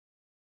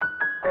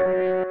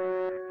Thank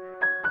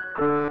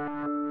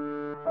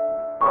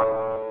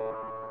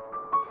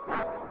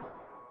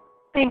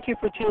you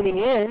for tuning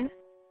in.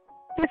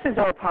 This is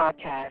our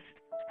podcast,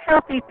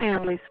 Healthy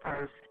Families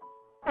First,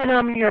 and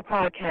I'm your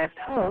podcast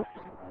host,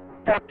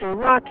 Dr.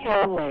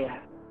 Rachael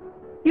Leah.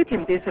 You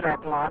can visit our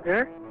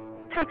blogger,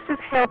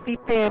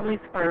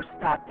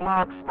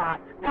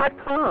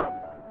 TexasHealthyFamiliesFirst.blogspot.com,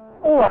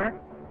 or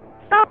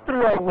stop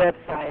through our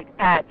website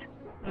at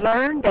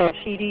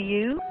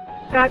learn-edu.org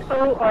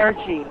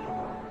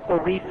for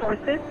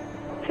resources,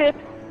 tips,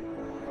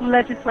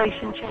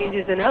 legislation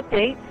changes and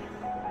updates,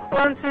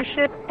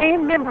 sponsorship,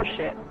 and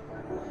membership.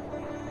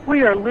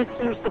 We are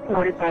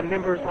listener-supported by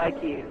members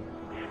like you,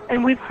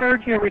 and we've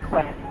heard your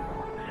requests.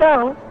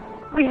 So,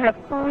 we have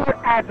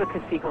 4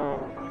 advocacy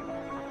goals: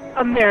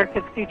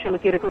 America's future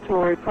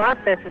litigatory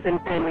processes in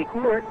family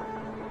court,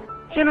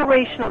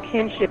 generational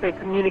kinship and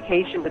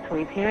communication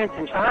between parents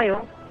and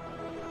child,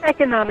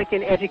 economic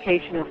and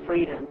educational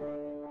freedom,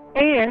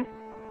 and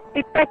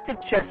effective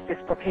justice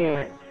for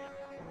parents.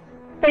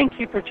 Thank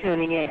you for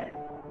tuning in.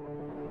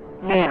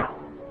 Now,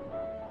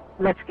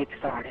 let's get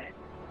started.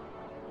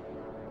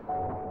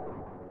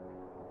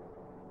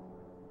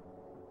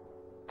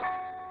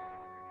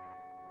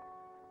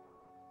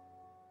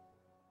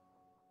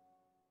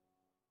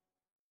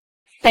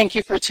 Thank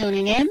you for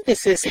tuning in.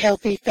 This is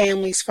Healthy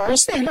Families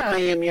First, and I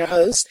am your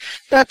host,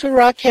 Dr.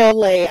 Rachael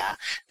Leah.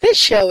 This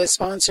show is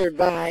sponsored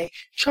by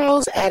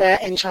Charles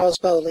Etta and Charles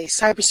Bowley,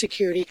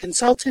 Cybersecurity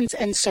Consultants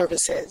and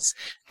Services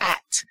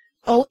at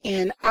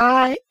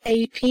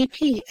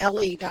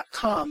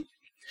ONIAPPLE.com,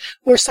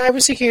 where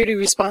cybersecurity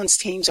response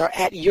teams are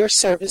at your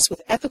service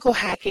with ethical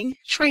hacking,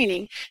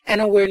 training,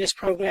 and awareness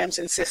programs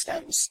and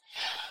systems.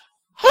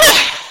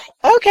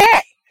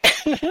 Okay,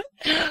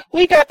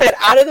 we got that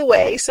out of the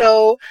way,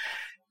 so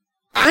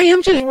I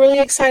am just really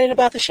excited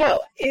about the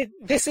show.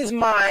 This is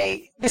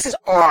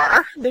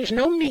R. There's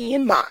no me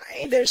and my.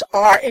 There's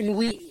R and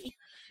we.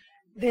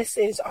 This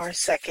is our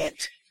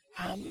second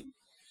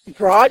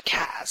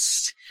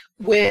broadcast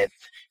with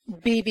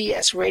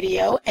BBS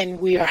Radio, and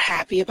we are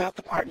happy about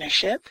the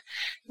partnership.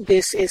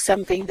 This is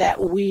something that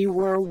we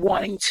were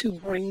wanting to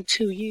bring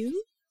to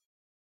you.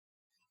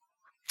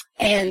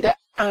 And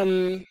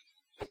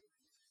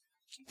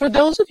for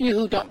those of you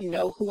who don't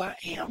know who I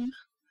am,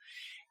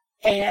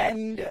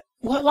 and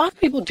well, a lot of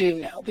people do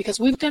know because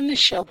we've done this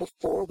show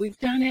before. We've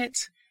done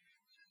it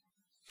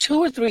 2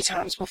 or 3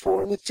 times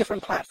before with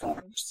different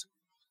platforms.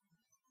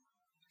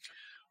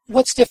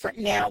 What's different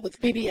now with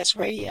BBS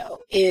Radio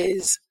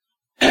is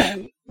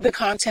the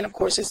content, of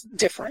course, is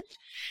different.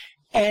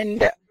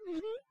 And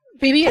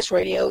BBS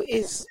Radio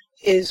is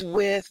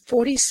with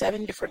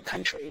 47 different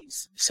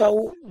countries.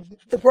 So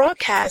the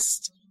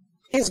broadcast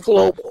is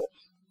global.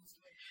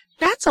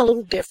 That's a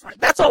little different.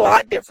 That's a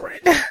lot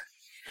different.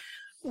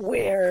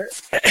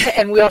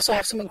 And we also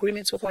have some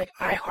agreements with like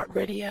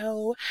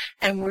iHeartRadio,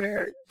 and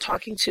we're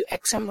talking to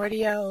XM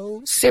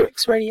Radio,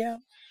 Sirius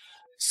Radio.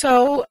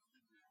 So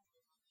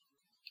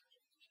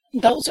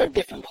those are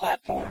different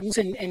platforms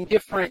and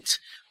different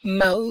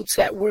modes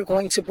that we're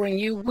going to bring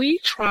you. We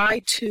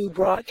try to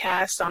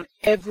broadcast on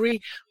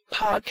every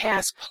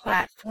podcast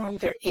platform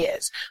there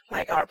is,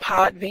 like our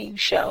Podbean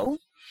show.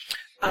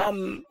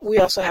 We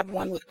also have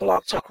one with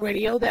Blog Talk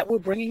Radio that we're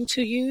bringing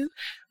to you.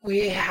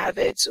 We have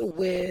it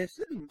with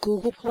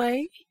Google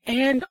Play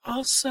and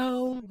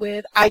also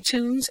with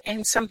iTunes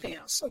and something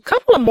else. A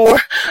couple more.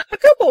 That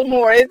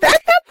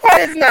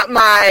part is not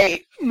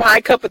my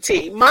cup of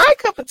tea. My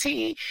cup of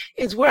tea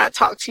is where I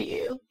talk to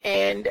you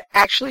and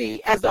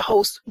actually, as the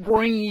host,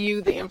 bring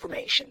you the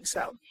information.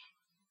 So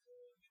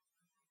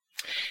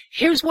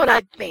here's what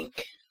I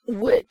think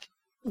would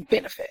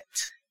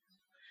benefit.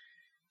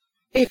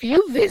 If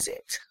you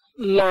visit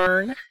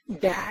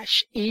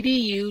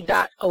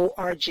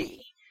learn-edu.org,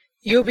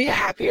 you'll be a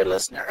happier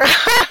listener.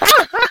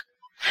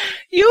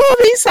 You will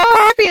be so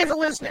happy as a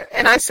listener.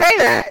 And I say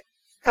that,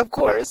 of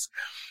course,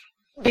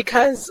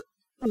 because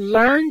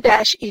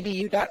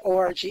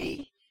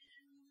learn-edu.org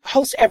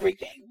hosts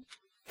everything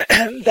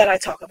that I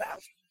talk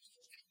about.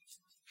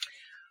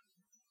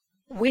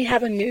 We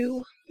have a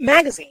new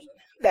magazine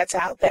that's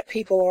out that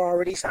people are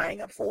already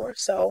signing up for.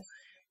 So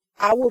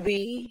I will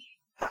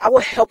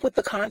help with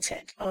the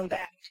content on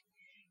that.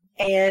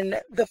 And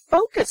the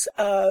focus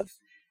of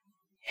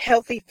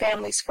Healthy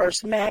Families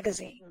First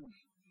magazine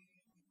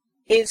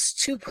is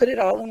to put it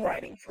all in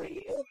writing for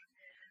you,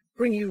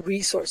 bring you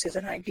resources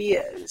and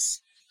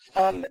ideas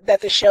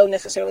that the show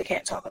necessarily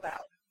can't talk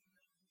about.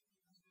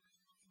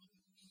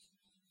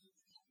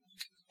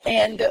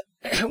 And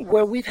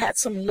where we've had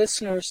some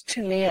listeners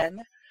tune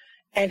in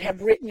and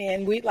have written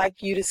in, we'd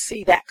like you to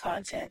see that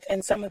content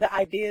and some of the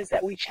ideas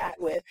that we chat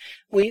with.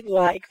 We'd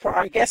like for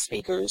our guest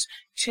speakers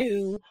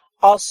to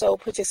also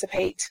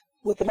participate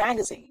with the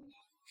magazine.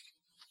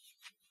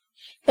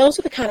 Those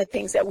are the kind of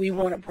things that we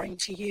want to bring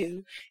to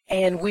you,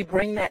 and we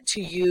bring that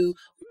to you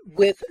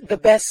with the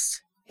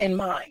best in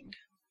mind.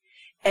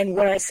 And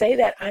when I say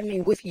that, I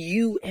mean with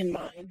you in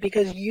mind,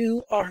 because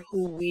you are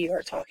who we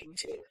are talking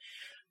to.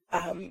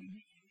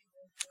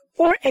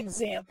 For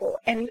example,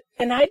 and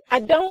I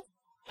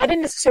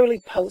didn't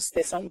necessarily post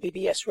this on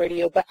BBS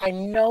Radio, but I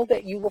know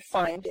that you will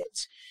find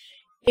it.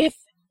 If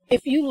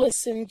you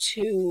listen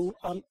to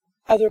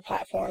other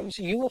platforms,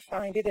 you will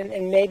find it,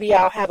 and maybe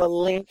I'll have a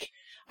link.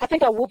 I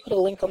think I will put a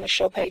link on the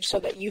show page so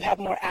that you have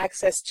more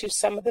access to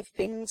some of the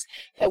things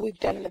that we've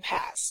done in the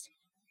past.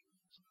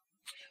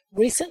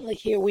 Recently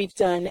here, we've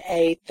done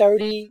a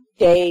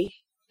 30-day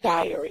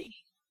diary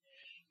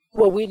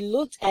where we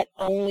looked at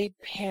only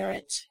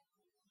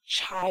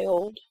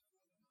parent-child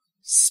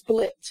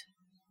split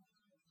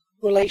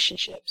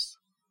relationships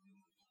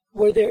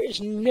where there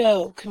is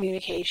no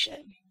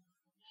communication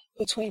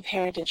between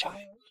parent and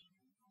child.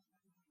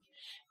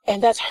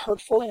 And that's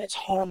hurtful and it's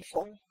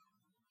harmful,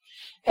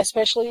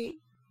 especially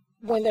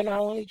when they're not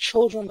only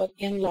children but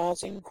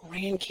in-laws and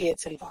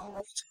grandkids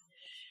involved.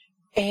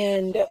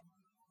 And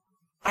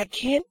I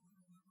can't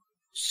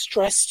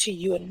stress to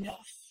you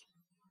enough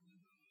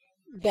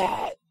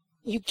that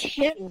you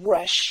can't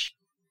rush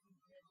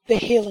the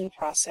healing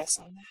process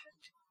on that.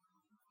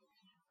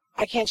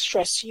 I can't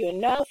stress to you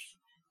enough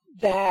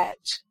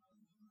that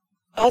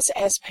us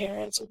as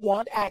parents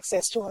want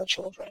access to our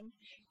children.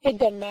 It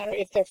doesn't matter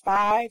if they're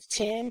 5,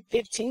 10,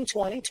 15,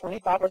 20,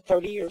 25, or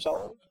 30 years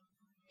old.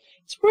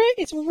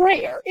 It's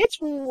rare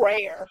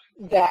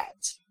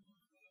that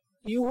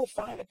you will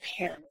find a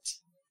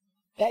parent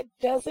that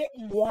doesn't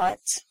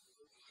want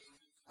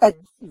a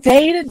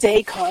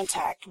day-to-day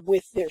contact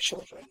with their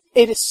children.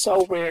 It is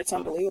so rare, it's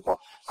unbelievable.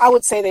 I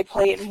would say they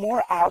play it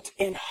more out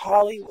in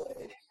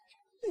Hollywood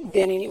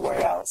than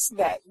anywhere else.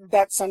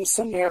 That's some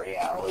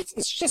scenario.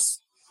 It's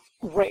just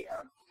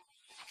rare.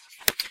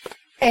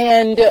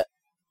 And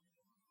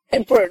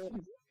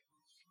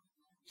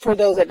for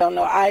those that don't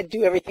know, I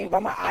do everything by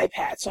my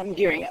iPad, so I'm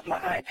gearing up my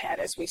iPad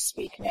as we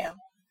speak now.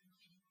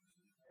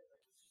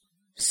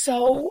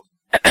 So,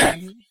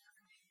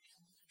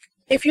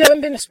 if you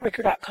haven't been to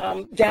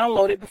Spreaker.com,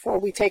 download it before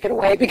we take it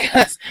away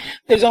because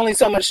there's only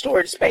so much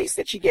storage space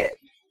that you get.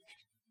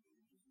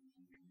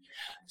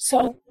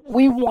 So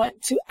we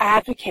want to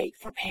advocate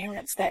for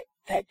parents that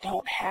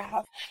don't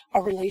have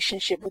a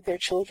relationship with their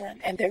children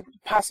and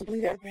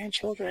possibly their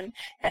grandchildren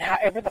and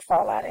however the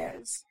fallout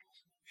is.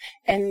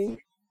 And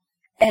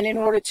in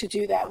order to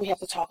do that, we have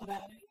to talk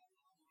about it.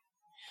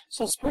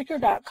 So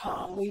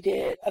Spreaker.com, we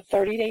did a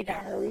 30-day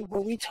diary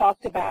where we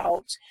talked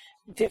about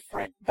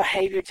different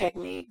behavior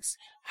techniques,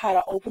 how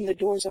to open the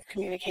doors of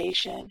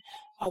communication.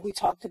 We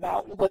talked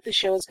about what the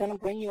show is going to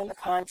bring you in the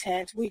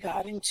content. We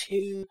got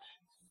into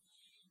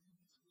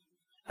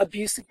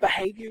abusive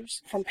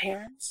behaviors from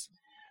parents.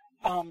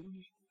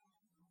 And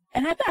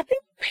I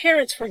think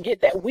parents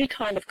forget that we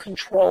kind of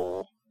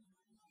control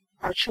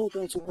our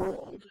children's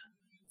world.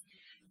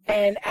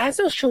 And as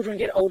those children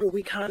get older,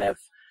 we kind of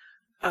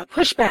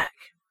push back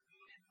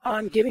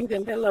on giving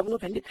them their level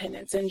of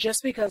independence. And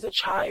just because a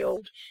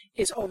child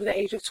is over the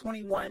age of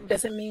 21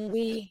 doesn't mean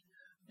we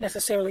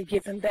necessarily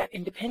give them that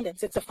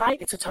independence. It's a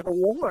fight. It's a tug of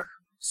war.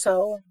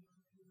 So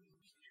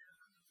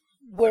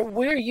where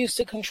we're used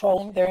to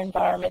controlling their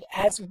environment,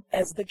 as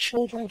the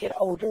children get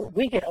older,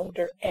 we get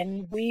older,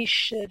 and we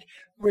should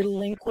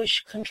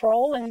relinquish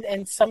control.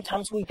 And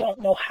sometimes we don't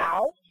know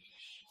how.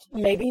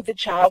 Maybe the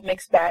child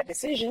makes bad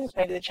decisions.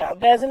 Maybe the child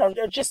doesn't,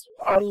 or just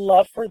our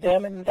love for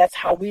them, and that's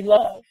how we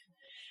love.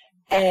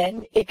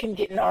 And it can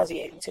get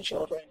nauseating to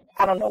children.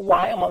 I don't know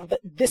why I'm on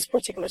this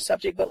particular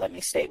subject, but let me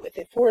stay with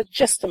it for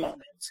just a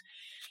moment.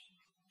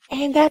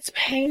 And that's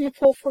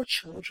painful for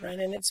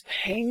children, and it's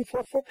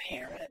painful for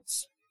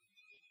parents,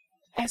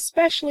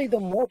 especially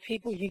the more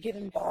people you get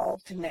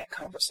involved in that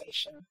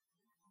conversation.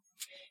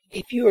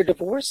 If you are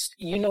divorced,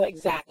 you know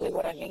exactly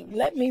what I mean.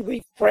 Let me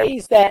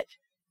rephrase that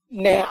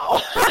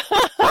now.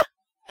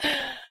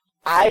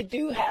 I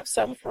do have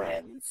some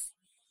friends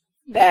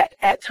that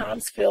at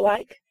times feel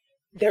like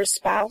their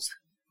spouse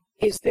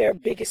is their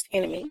biggest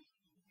enemy,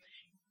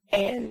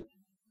 and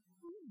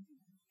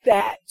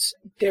that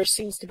there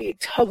seems to be a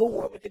tug of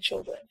war with the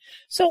children.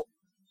 So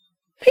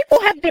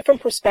people have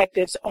different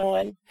perspectives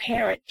on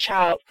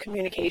parent-child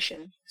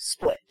communication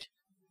split.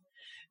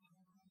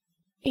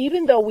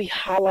 Even though we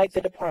highlight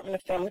the Department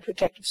of Family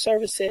Protective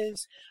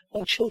Services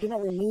when children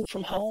are removed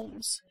from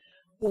homes,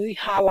 we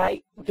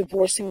highlight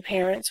divorcing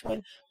parents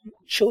when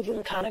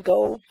children kind of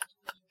go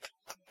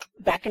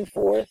back and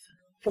forth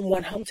from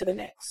one home to the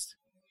next.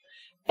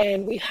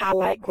 And we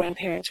highlight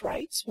grandparents'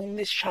 rights when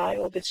this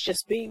child is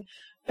just being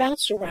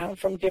bounced around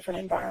from different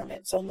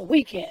environments on the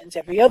weekends,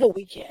 every other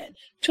weekend,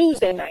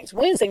 Tuesday nights,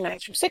 Wednesday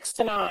nights from 6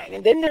 to 9,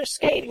 and then they're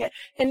skating,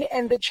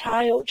 and the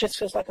child just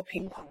feels like a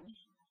ping pong.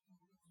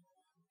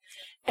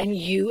 And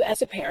you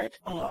as a parent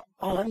are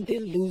on the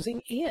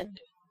losing end.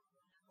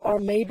 Or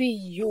maybe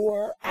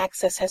your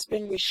access has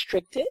been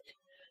restricted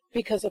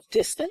because of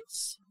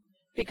distance,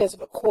 because of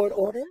a court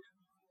order,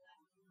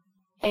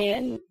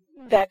 and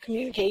that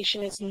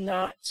communication is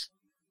not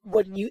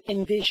what you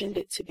envisioned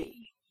it to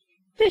be.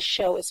 This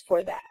show is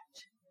for that.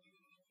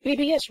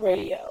 BBS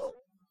Radio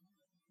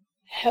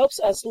helps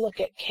us look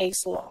at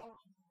case law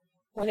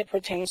when it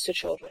pertains to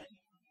children.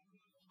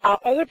 Our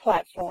other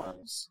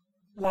platforms,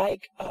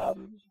 like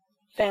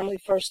Family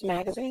First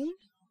Magazine,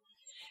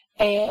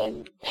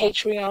 and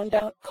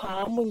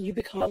Patreon.com when you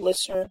become a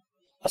listener,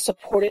 a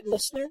supported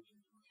listener.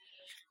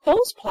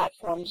 Those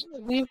platforms,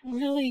 we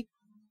really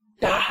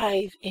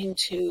dive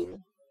into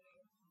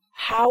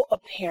how a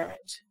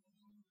parent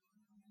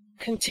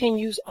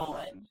continues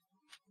on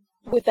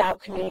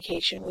without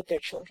communication with their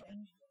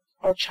children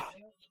or child.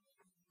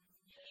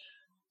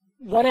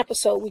 One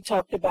episode we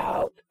talked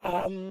about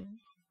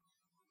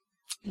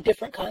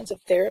different kinds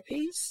of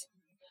therapies.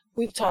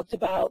 We've talked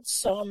about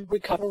some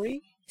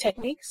recovery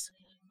techniques,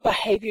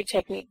 behavior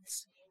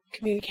techniques,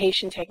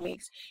 communication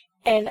techniques.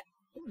 And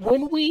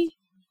when we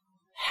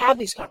have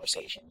these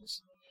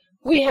conversations,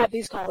 we have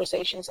these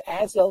conversations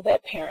as though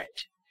that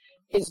parent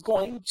is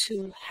going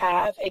to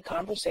have a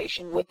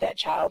conversation with that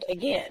child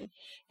again,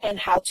 and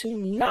how to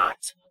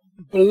not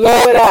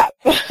blow it up.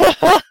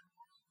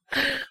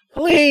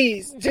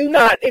 Please do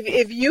not,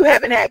 if you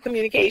haven't had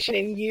communication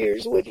in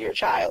years with your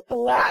child, the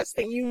last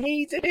thing you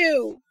need to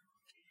do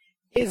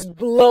is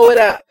blow it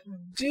up.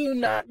 Do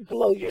not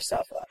blow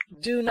yourself up.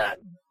 Do not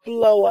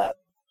blow up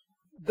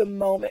the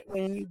moment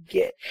when you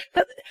get,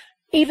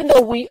 even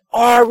though we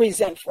are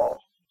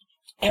resentful,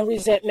 and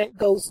resentment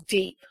goes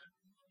deep,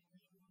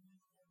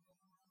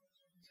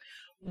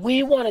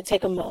 we want to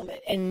take a moment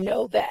and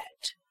know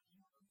that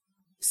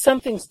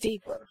something's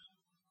deeper.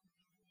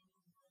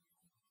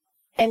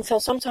 And so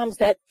sometimes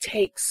that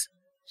takes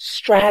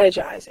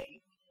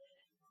strategizing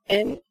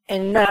and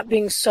not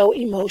being so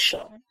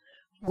emotional.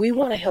 We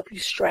want to help you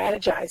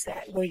strategize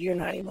that where you're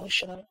not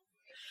emotional.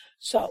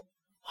 So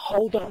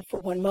hold on for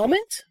one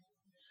moment.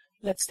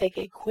 Let's take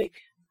a quick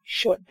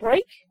short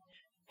break,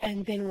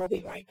 and then we'll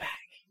be right back.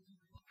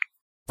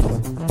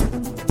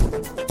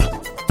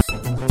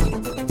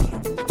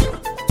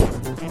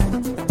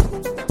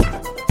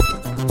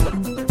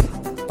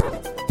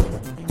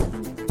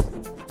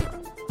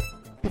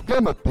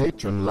 Become a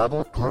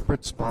patron-level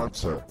corporate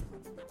sponsor.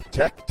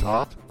 Tech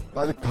taught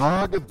by the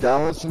Cog of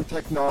Dallas and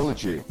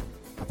Technology,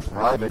 a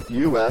private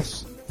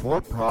U.S.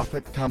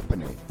 for-profit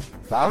company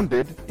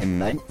founded in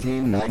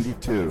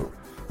 1992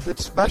 that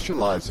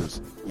specializes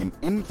in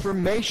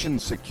information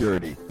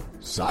security,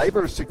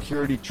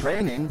 cybersecurity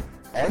training,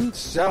 and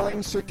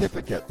selling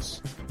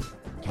certificates.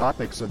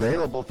 Topics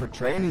available for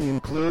training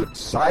include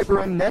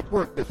cyber and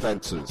network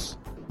defenses,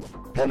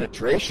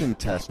 penetration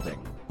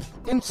testing,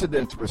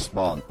 incident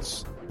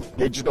response,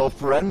 digital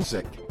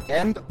forensic,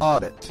 and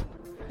audit.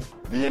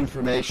 The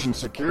information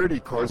security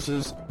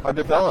courses are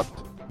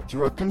developed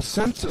through a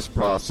consensus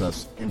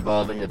process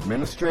involving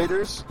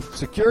administrators,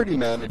 security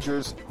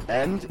managers,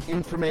 and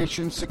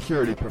information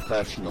security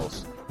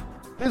professionals.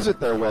 Visit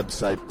their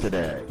website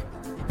today.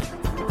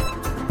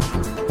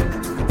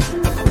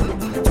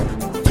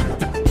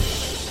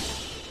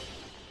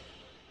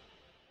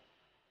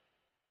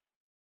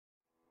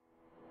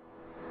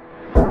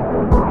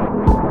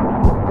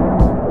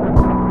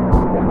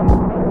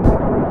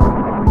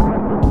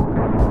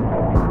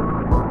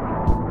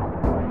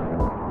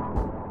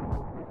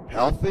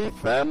 Healthy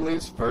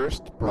Families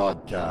First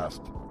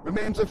broadcast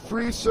remains a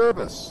free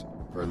service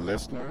for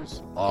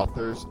listeners,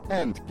 authors,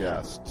 and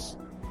guests,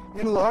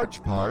 in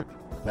large part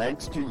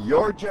thanks to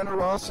your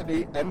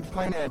generosity and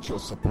financial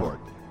support.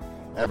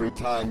 Every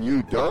time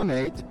you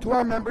donate to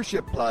our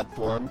membership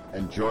platform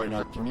and join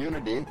our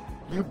community,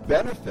 you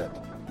benefit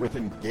with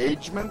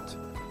engagement,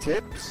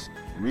 tips,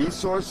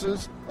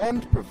 resources,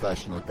 and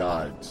professional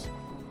guides.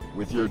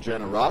 With your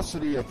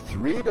generosity of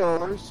 $3,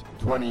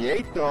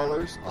 $28,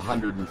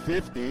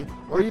 $150,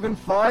 or even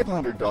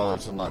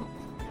 $500 a month,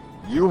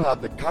 you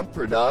have the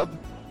comfort of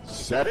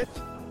set it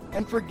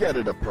and forget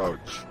it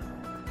approach.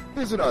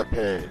 Visit our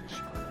page.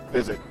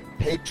 Visit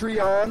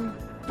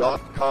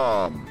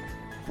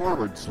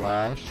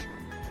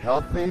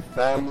patreon.com/Healthy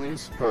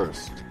Families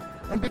First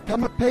and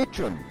become a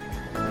patron.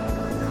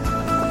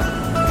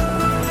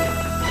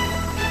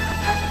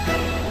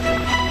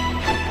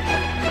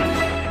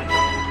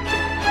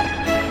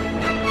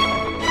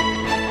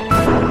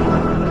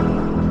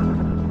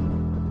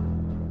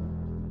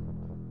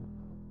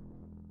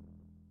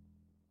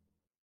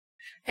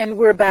 And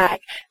we're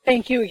back.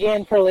 Thank you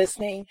again for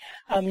listening.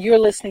 You're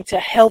listening to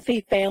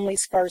Healthy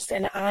Families First,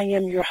 and I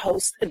am your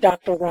host,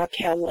 Dr.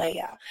 Rachael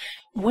Leah.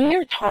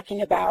 We're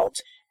talking about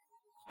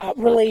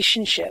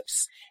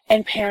relationships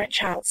and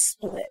parent-child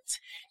split.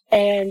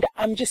 And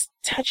I'm just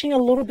touching a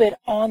little bit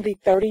on the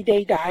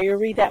 30-day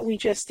diary that we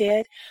just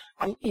did.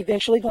 I'm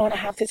eventually going to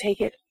have to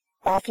take it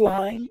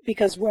offline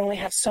because we only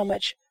have so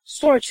much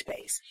storage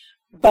space.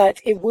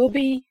 But it will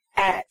be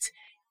on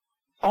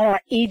our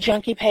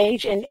eJunkie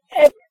page, and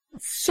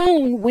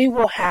soon we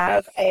will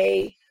have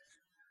a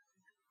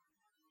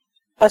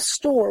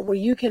store where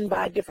you can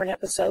buy different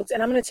episodes.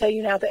 And I'm going to tell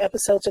you now, the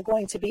episodes are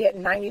going to be at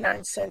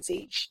 99 cents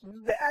each.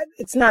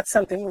 It's not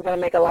something we're going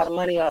to make a lot of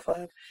money off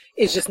of.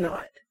 It's just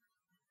not.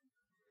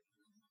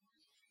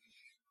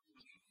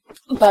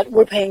 But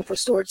we're paying for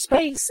storage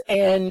space,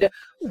 and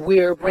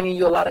we're bringing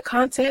you a lot of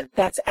content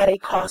that's at a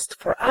cost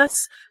for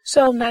us.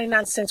 So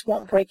 99 cents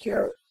won't break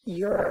your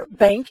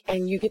bank,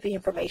 and you get the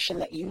information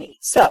that you need.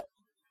 So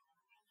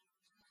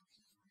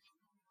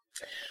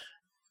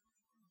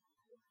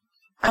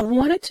I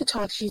wanted to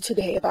talk to you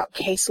today about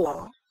case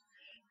law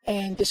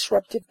and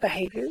disruptive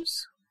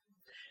behaviors.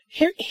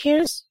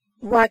 Here's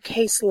why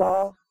case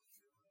law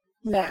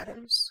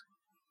matters.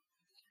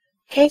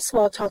 Case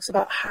law talks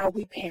about how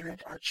we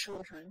parent our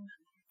children.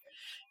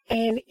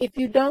 And if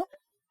you're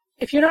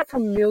not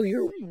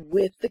familiar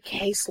with the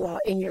case law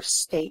in your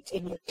state,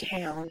 in your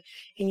town,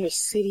 in your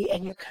city,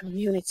 and your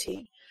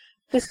community,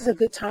 this is a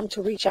good time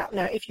to reach out.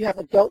 Now, if you have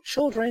adult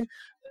children,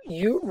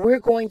 we're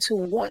going to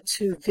want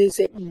to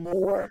visit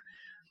more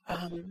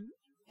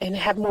and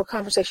have more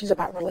conversations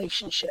about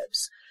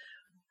relationships.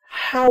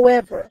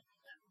 However,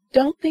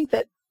 don't think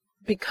that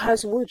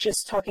because we're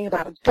just talking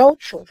about adult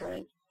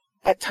children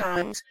at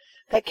times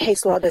that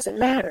case law doesn't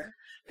matter,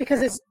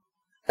 because it's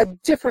a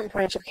different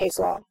branch of case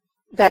law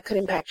that could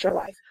impact your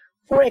life.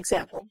 For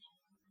example,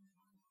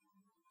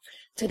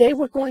 today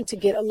we're going to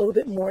get a little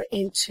bit more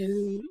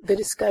into the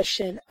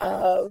discussion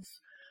of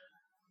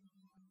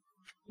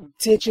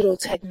digital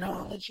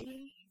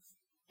technology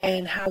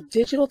and how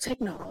digital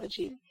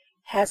technology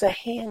has a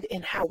hand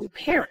in how we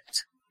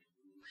parent.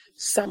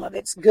 Some of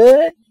it's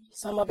good,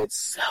 some of it's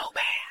so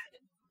bad.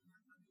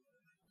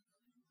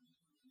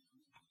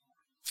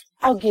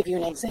 I'll give you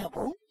an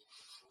example,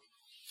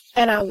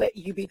 and I'll let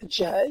you be the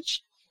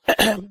judge.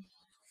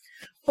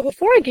 But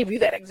before I give you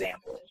that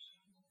example,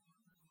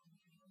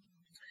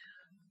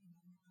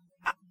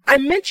 I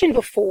mentioned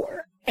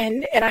before,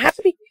 and I have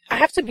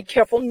to be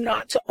careful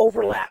not to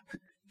overlap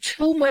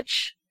too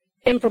much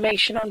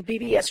information on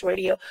BBS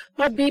radio.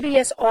 My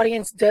BBS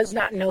audience does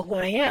not know who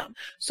I am.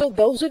 So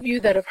those of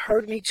you that have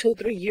heard me 2 or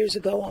 3 years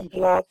ago on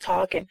Blog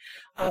Talk and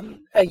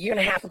a year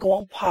and a half ago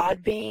on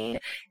Podbean,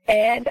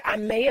 and I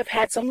may have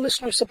had some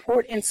listener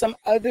support in some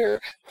other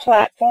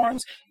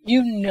platforms,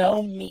 you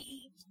know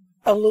me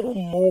a little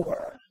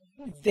more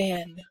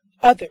than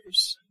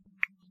others.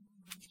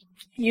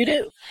 You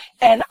do.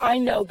 And I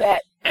know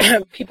that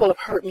people have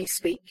heard me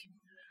speak.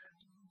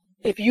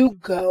 If you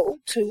go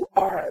to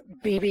our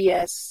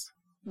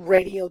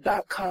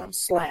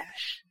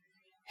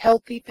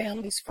bbsradio.com/Healthy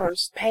Families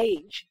First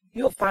page,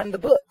 you'll find the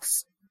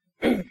books.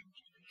 I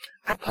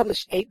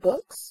published 8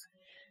 books.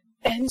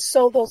 And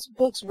so those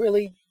books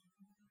really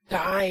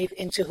dive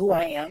into who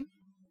I am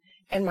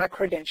and my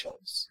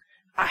credentials.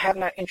 I have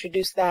not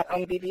introduced that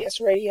on BBS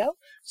Radio.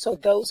 So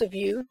those of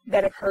you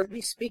that have heard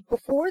me speak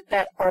before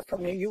that are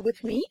familiar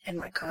with me and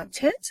my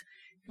content,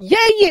 yay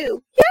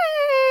you!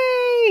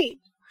 Yay!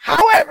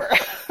 However,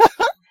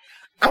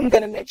 I'm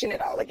going to mention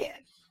it all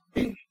again.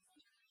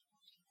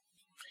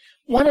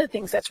 One of the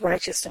things that's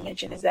righteous to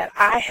mention is that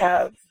I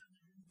have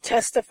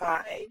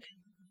testified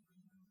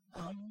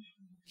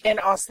in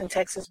Austin,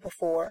 Texas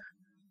before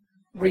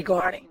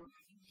regarding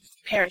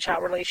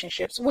parent-child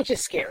relationships, which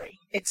is scary.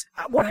 It's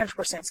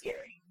 100%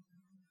 scary.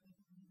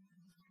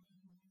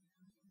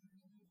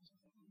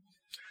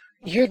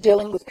 You're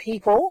dealing with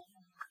people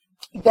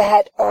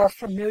that are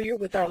familiar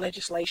with our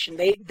legislation.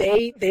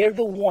 They're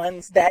the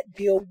ones that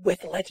deal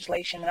with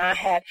legislation. And I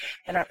had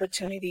an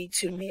opportunity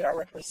to meet our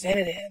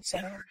representatives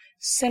and our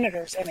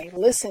senators, and they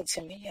listened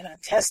to me, and I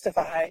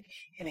testified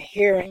in a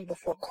hearing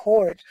before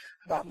court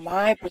about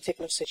my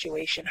particular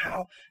situation,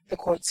 how the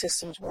court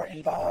systems were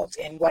involved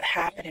and what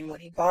happened and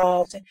what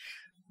evolved. And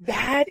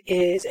that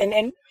is,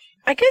 and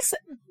I guess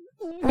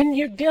when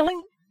you're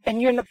dealing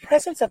and you're in the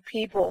presence of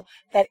people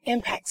that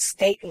impact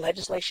state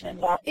legislation and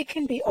law, it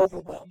can be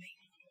overwhelming.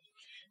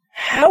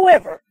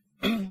 However,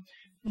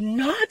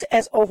 not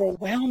as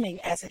overwhelming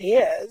as it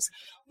is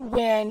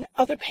when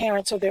other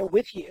parents are there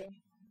with you.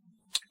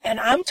 And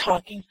I'm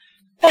talking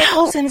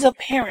thousands of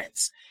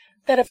parents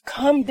that have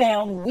come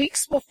down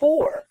weeks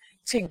before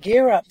to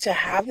gear up to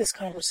have this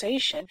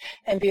conversation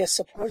and be a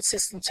support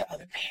system to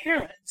other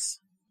parents.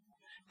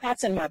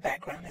 That's in my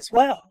background as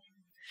well.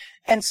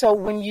 And so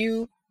when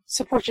you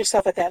support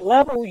yourself at that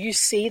level, you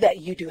see that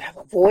you do have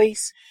a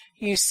voice.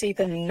 You see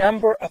the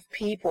number of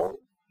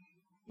people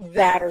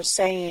that are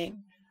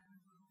saying,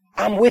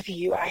 I'm with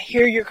you. I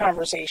hear your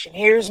conversation.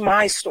 Here's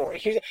my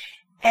story.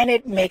 And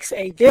it makes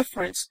a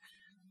difference,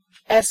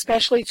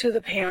 especially to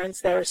the parents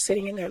that are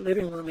sitting in their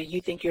living room and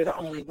you think you're the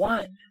only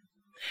one.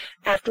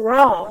 After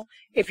all,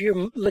 if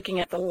you're looking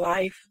at the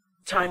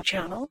Lifetime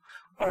channel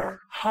or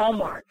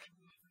Hallmark,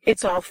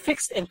 it's all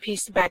fixed and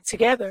pieced back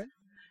together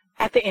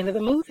at the end of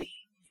the movie.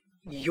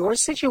 Your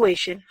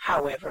situation,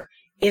 however,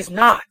 is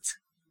not.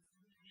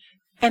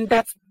 And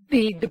that's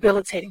the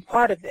debilitating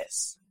part of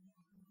this.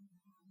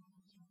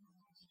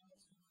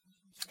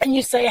 And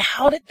you say,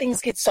 how did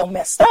things get so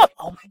messed up?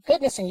 Oh my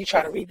goodness. And you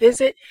try to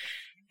revisit.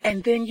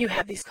 And then you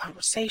have these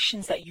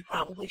conversations that you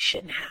probably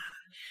shouldn't have.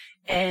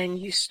 And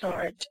you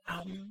start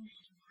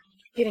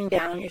getting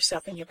down on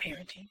yourself and your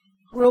parenting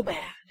real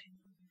bad.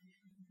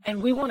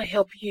 And we want to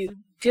help you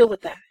deal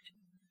with that.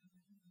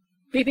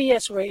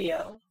 BBS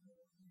Radio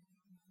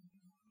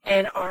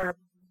and our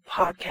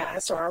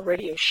podcast or our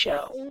radio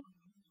show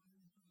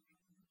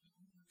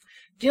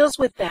deals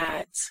with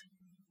that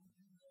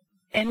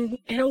and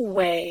in a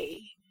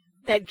way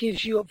that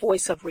gives you a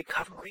voice of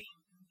recovery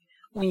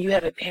when you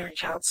have a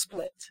parent-child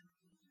split.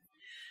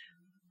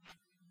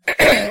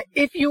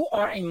 If you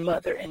are a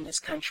mother in this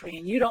country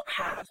and you don't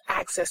have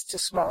access to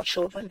small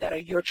children that are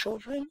your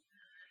children,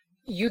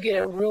 you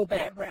get a real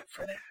bad rap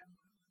for that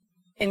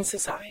in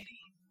society.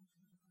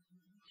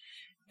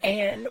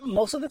 And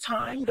most of the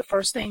time, the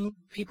first thing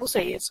people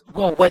say is,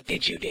 well, what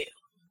did you do?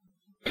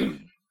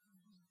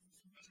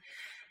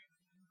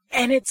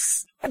 And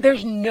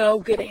there's no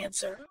good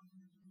answer.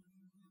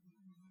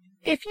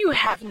 If you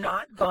have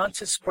not gone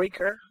to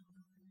Spreaker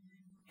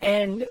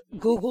and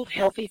Googled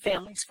Healthy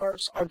Families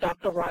First or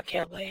Dr.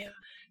 Rachael Leah,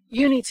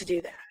 you need to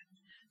do that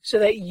so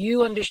that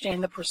you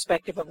understand the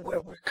perspective of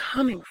where we're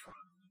coming from.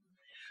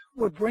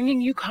 We're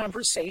bringing you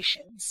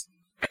conversations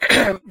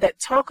that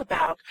talk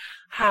about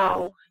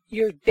how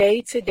your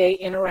day-to-day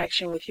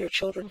interaction with your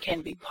children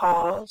can be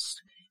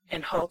paused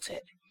and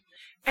halted.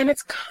 And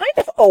it's kind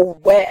of a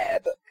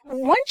web.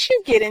 Once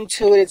you get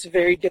into it, it's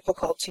very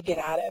difficult to get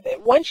out of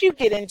it. Once you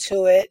get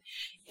into it,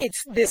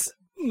 it's this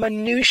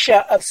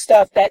minutia of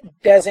stuff that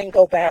doesn't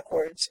go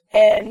backwards.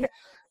 And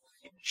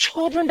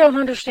children don't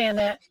understand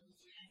that.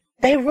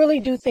 They really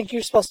do think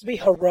you're supposed to be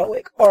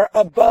heroic or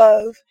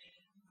above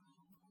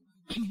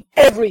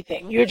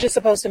everything. You're just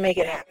supposed to make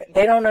it happen.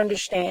 They don't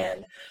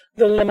understand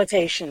the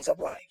limitations of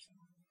life.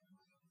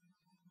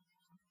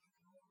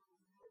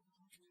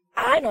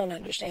 I don't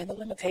understand the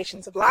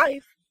limitations of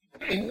life.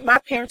 My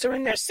parents are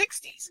in their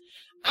 60s.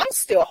 I'm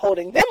still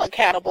holding them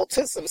accountable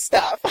to some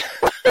stuff.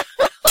 I'm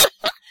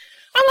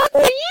like,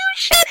 well, you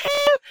should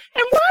have,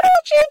 and why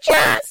don't you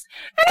just,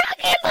 and I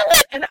can't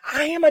believe, and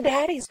I am a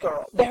daddy's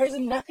girl. There is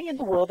nothing in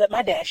the world that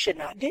my dad should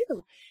not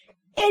do.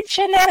 It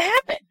should not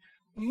happen.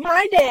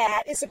 My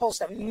dad is supposed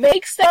to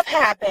make stuff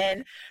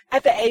happen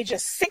at the age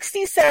of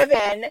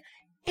 67,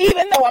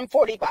 even though I'm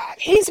 45.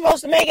 He's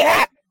supposed to make it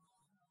happen.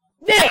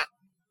 Now,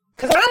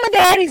 because I'm a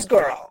daddy's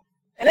girl,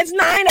 and it's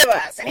 9 of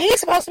us, and he's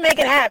supposed to make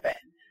it happen.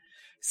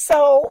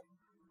 So,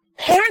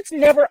 parents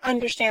never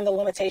understand the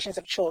limitations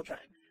of children.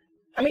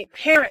 I mean,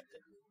 parent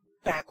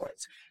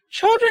backwards.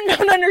 Children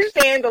don't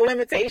understand the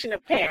limitation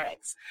of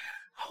parents.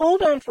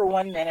 Hold on for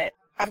 1 minute.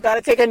 I've got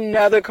to take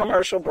another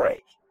commercial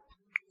break.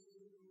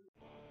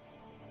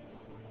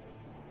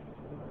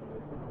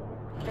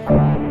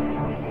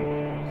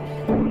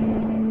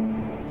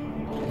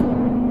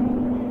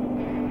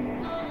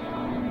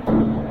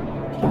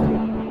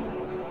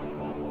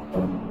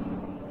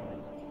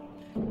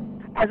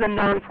 As a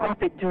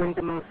nonprofit doing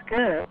the most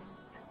good,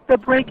 the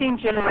Breaking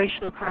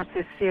Generational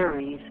Curses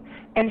series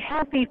and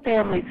Healthy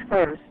Families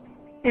First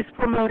is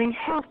promoting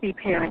healthy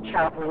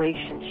parent-child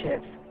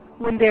relationships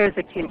when there's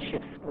a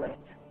kinship split.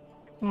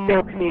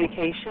 No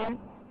communication,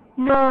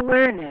 no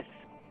awareness,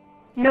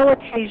 no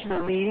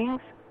occasional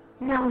meetings,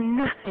 no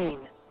nothing.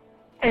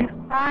 And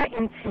our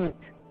intent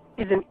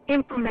is an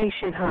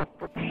information hub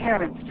for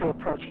parents to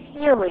approach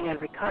healing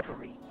and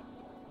recovery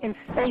in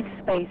safe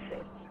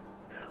spaces.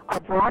 Our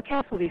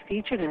broadcast will be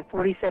featured in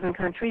 47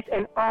 countries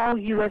and all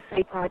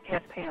USA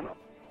podcast panels.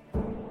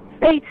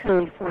 Stay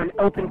tuned for an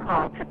open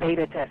call to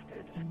beta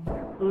testers,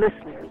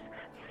 listeners,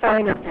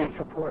 sign-ups, and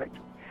support.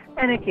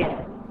 And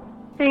again,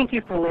 thank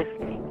you for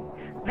listening.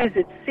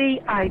 Visit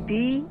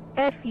CIDFUND.org.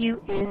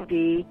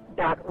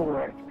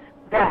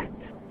 That's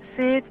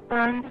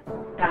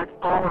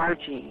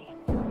sidfund.org.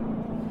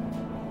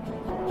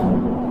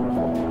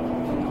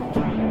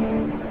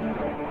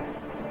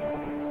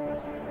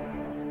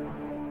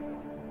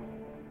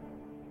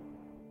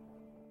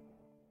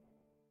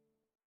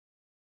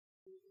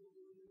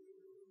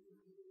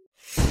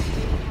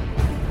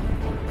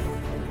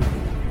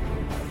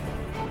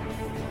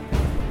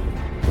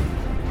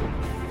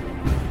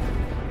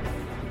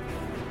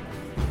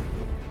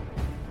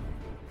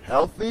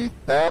 Healthy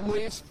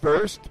Families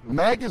First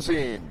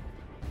magazine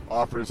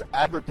offers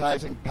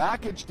advertising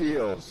package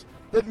deals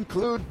that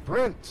include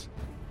print,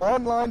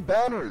 online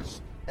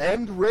banners,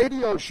 and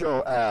radio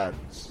show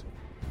ads.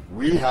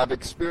 We have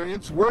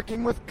experience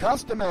working with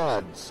custom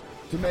ads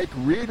to make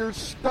readers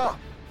stop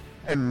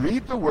and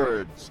read the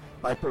words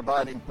by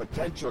providing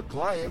potential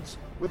clients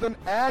with an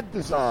ad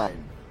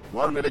design,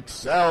 one that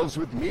excels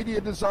with media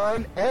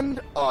design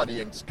and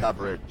audience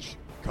coverage.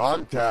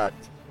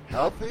 Contact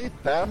Healthy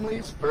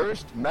Families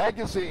First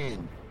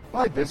magazine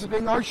by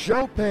visiting our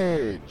show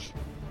page,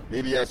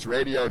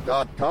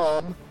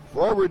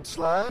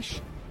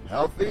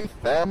 bbsradio.com/Healthy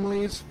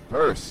Families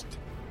First.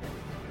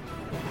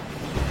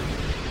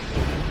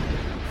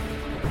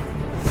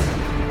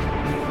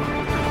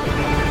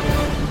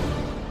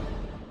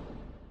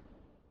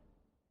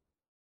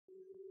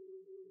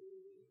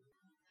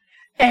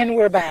 And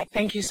we're back.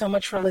 Thank you so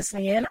much for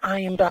listening in. I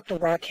am Dr.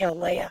 Rachael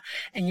Leah,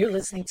 and you're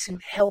listening to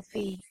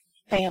Healthy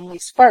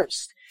Families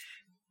First.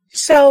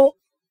 So,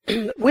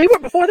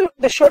 before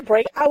the short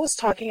break, I was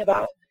talking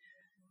about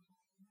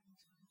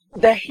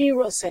the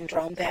hero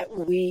syndrome that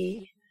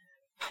we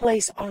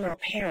place on our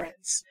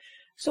parents.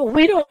 So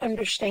we don't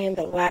understand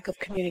the lack of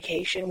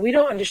communication. We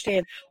don't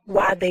understand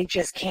why they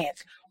just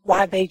can't,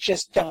 why they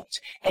just don't,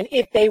 and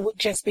if they would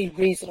just be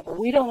reasonable.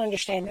 We don't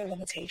understand their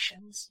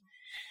limitations.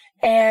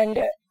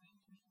 And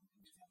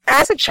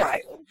as a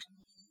child,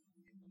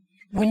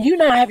 when you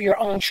now have your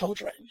own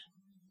children,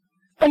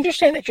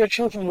 Understand that your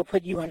children will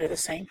put you under the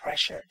same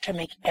pressure to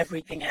make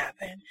everything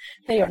happen.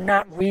 They are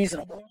not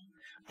reasonable.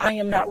 I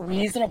am not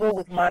reasonable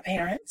with my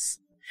parents,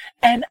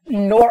 and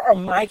nor are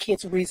my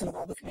kids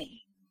reasonable with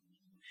me.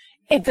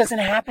 It doesn't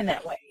happen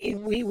that way.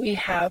 We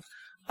have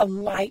a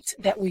light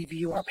that we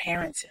view our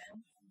parents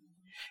in,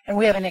 and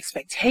we have an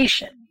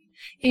expectation.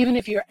 Even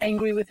if you're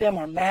angry with them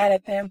or mad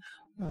at them,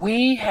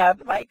 we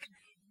have like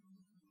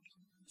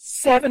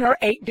 7 or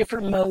 8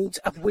 different modes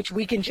of which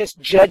we can just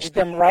judge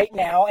them right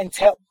now and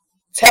tell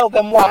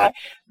them why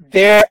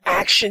their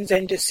actions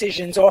and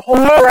decisions are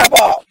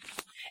horrible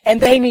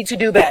and they need to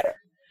do better.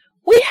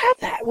 We have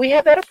that. We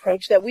have that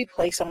approach that we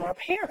place on our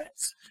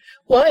parents.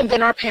 Well, and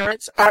then our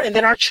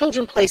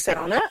children place that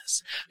on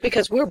us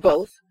because we're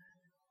both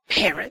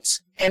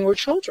parents and we're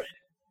children.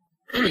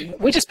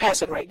 We just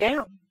pass it right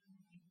down.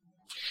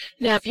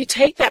 Now, if you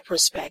take that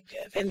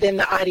perspective and then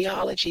the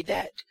ideology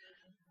that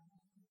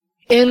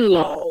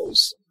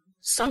in-laws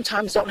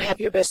sometimes don't have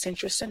your best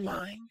interests in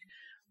mind,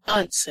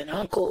 aunts and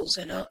uncles,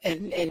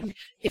 and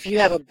if you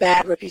have a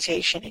bad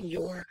reputation in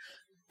your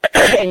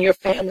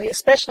family,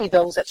 especially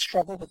those that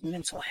struggle with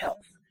mental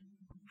health,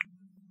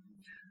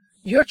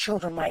 your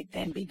children might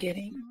then be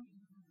getting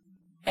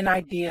an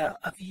idea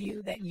of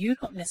you that you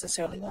don't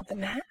necessarily want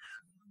them to have.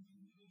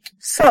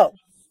 So,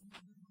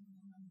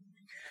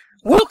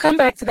 we'll come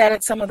back to that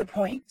at some other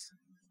point.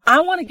 I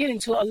want to get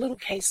into a little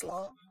case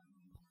law.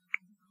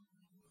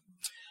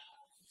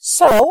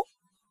 So,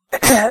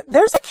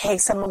 there's a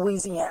case in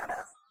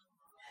Louisiana.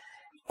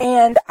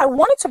 And I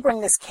wanted to bring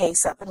this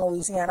case up in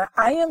Louisiana.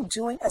 I am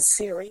doing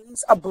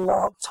a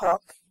blog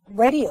talk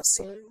radio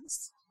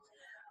series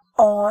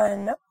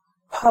on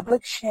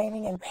public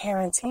shaming and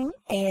parenting.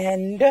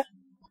 And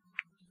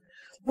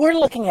we're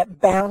looking at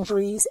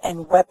boundaries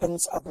and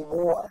weapons of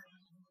war.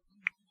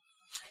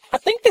 I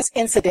think this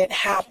incident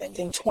happened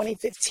in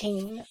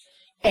 2015.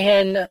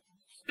 And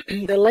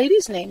the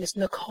lady's name is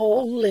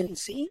Nicole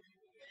Lindsay.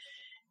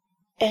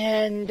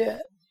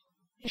 And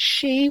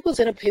she was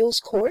in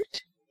appeals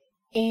court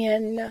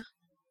in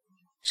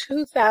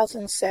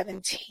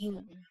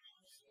 2017.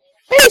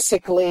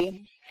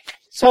 Basically,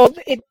 so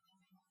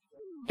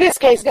this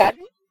case got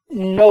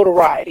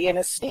notoriety and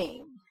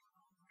esteem.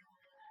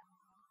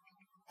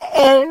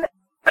 And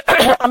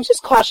I'm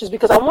just cautious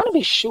because I want to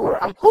be sure.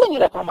 I'm pulling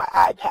it up on my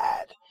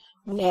iPad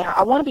now.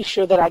 I want to be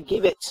sure that I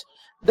give it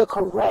the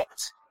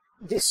correct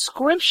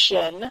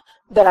description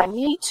that I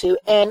need to,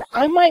 and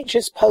I might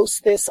just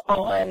post this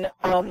on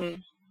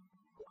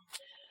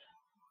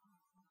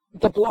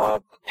the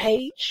blog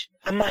page.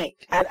 I might.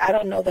 I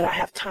don't know that I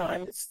have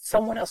time.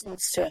 Someone else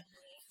needs to.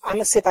 I'm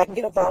gonna see if I can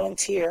get a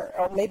volunteer,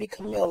 or maybe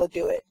Camille will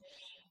do it.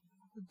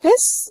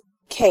 This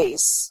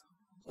case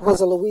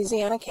was a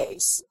Louisiana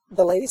case.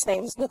 The lady's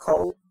name is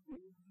Nicole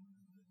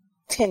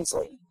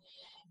Tinsley,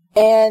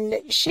 and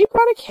she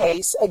brought a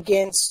case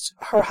against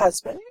her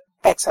husband,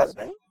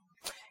 ex-husband,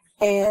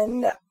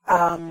 and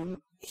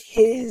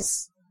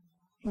his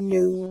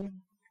new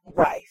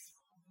wife.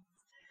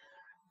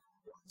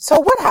 So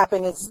what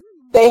happened is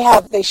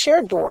they share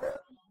a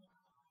daughter,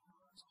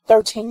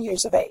 13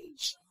 years of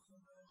age.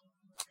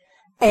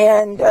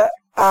 And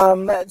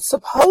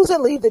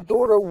supposedly the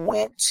daughter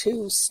went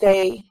to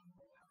stay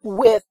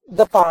with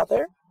the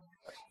father,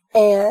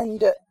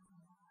 and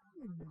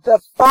the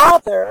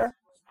father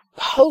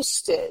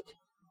posted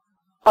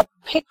a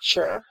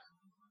picture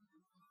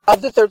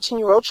of the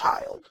 13-year-old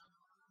child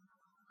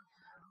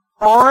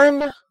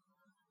on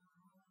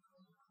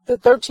the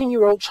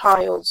 13-year-old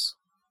child's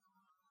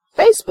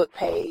Facebook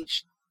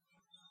page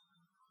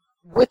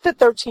with the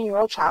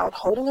 13-year-old child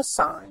holding a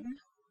sign,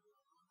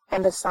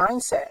 and the sign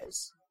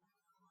says,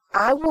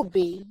 "I will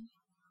be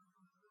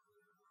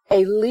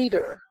a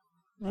leader,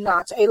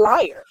 not a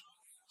liar."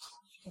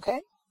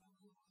 Okay?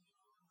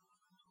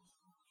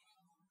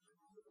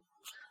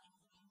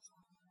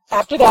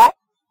 After that,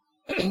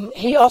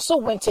 he also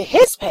went to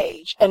his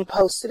page and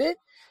posted it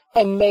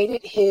and made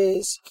it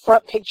his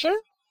front picture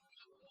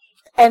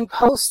and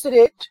posted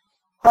it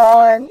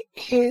on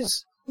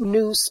his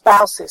new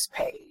spouse's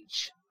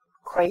page.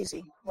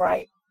 Crazy,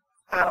 right?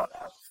 I don't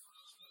know.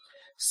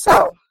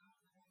 So,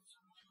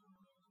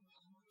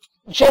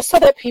 just so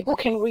that people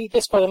can read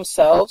this for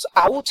themselves,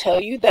 I will tell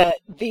you that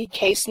the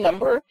case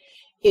number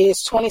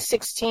is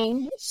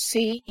 2016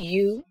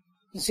 CU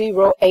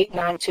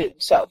 0892.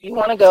 So, if you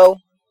want to go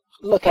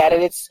look at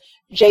it, it's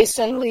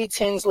Jason Lee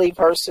Tinsley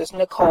versus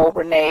Nicole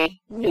Renee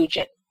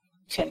Nugent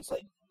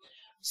Tinsley.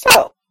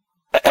 So,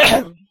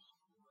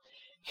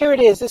 here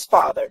it is. His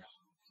father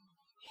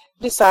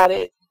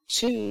decided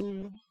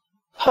to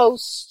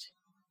post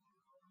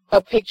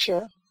a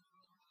picture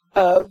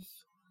of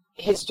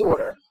his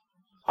daughter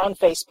on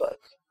Facebook,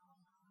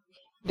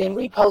 then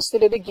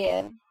reposted it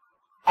again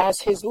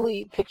as his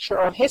lead picture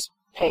on his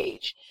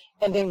page,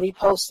 and then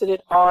reposted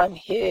it on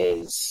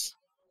his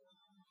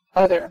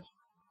other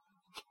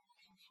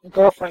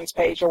girlfriend's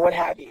page or what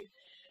have you.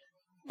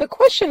 The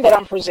question that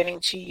I'm presenting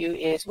to you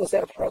is, was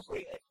that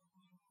appropriate?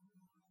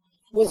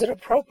 Was it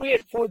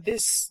appropriate for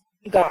this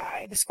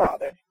guy, this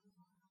father,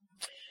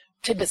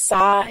 to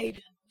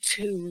decide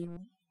to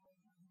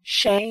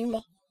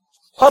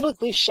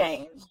publicly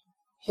shame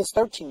his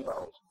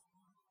 13-year-old.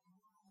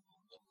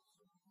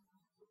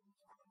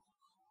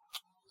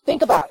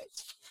 Think about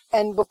it.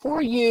 And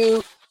before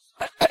you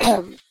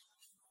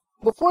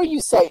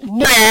say,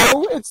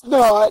 no, it's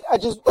not, I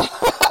just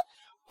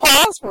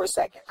pause for a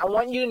second. I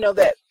want you to know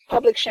that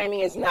public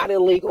shaming is not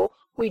illegal.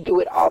 We do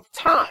it all the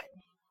time.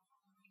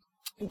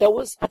 There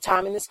was a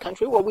time in this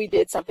country where we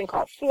did something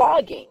called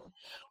flogging,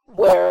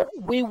 where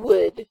we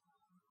would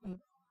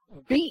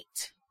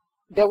beat.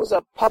 There was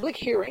a public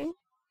hearing,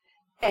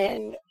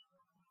 and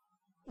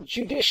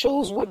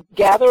judicials would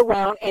gather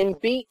around and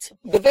beat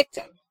the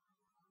victim.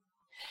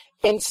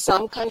 In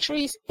some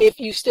countries, if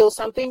you steal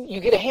something, you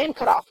get a hand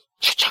cut off.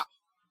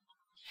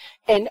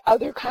 In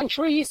other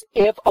countries,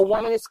 if a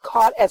woman is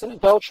caught as an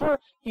adulterer,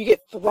 you get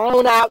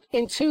thrown out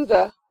into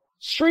the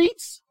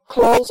streets,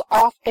 clothes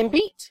off, and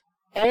beat.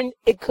 And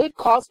it could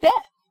cause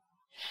death.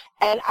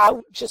 And I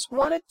just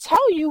want to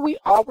tell you, we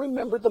all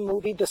remember the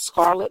movie The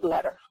Scarlet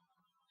Letter.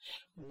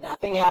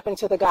 Nothing happened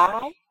to the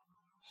guy.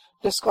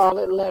 The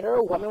Scarlet Letter,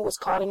 a woman was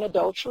caught in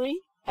adultery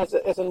as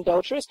an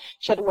adulteress.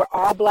 She had to wear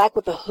all black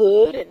with a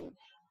hood and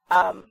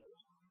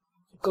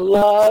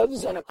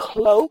gloves and a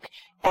cloak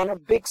and a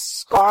big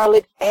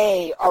scarlet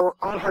A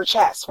on her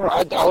chest for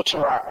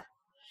adulterer.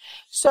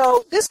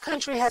 So this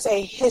country has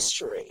a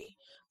history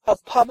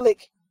of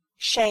public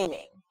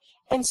shaming,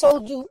 and so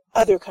do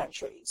other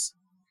countries.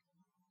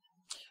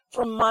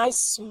 From my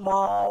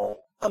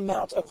small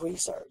amount of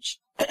research,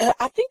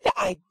 I think the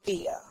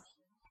idea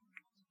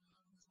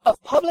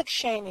of public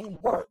shaming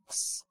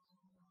works,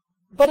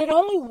 but it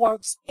only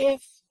works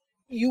if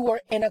you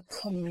are in a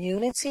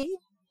community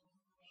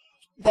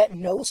that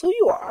knows who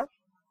you are,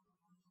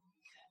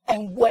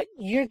 and what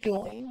you're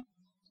doing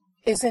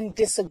is in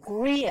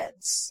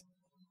disagreement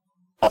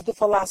of the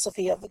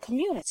philosophy of the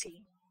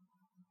community.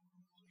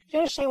 Do you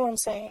understand what I'm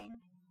saying?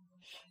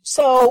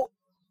 So,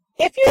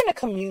 if you're in a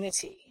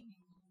community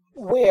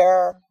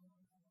where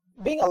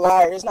being a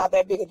liar is not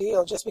that big a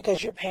deal, just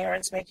because your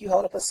parents make you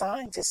hold up a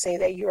sign to say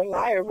that you're a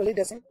liar really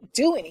doesn't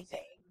do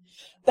anything.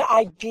 The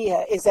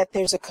idea is that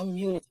there's a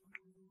community.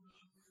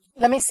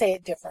 Let me say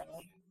it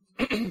differently.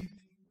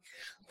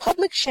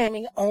 Public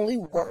shaming only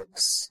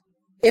works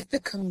if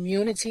the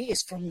community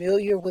is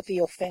familiar with the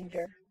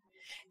offender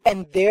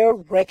and their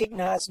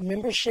recognized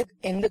membership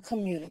in the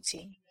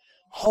community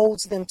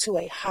holds them to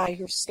a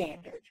higher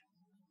standard.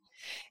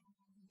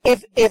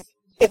 If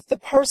the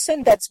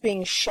person that's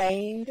being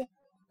shamed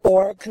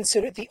or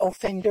considered the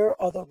offender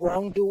or the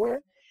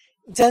wrongdoer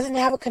doesn't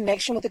have a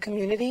connection with the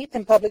community,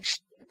 then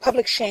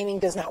public shaming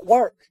does not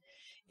work.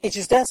 It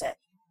just doesn't.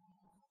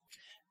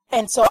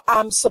 And so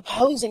I'm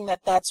supposing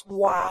that that's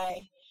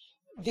why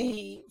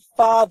the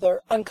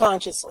father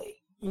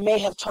unconsciously may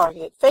have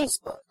targeted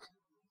Facebook.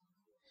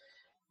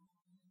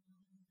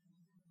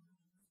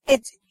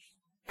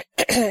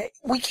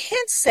 We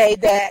can't say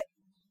that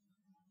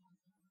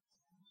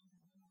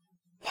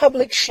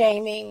public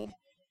shaming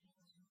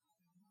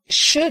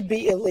should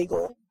be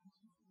illegal,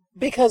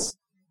 because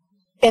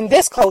in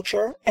this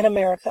culture, in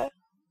America,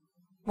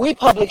 we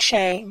public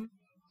shame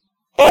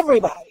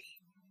everybody.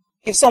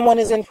 If someone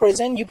is in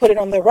prison, you put it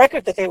on the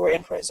record that they were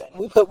in prison.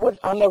 We put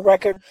on the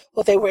record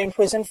what they were in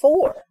prison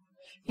for.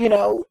 You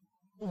know,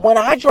 when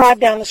I drive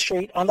down the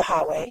street on the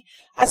highway,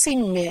 I see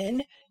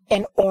men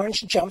in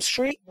orange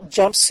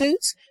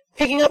jumpsuits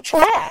picking up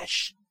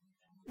trash.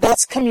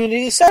 That's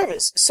community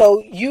service.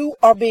 So you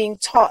are being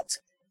taught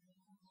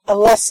a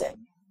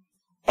lesson.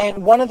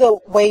 And one of the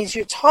ways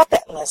you're taught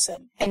that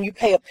lesson and you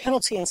pay a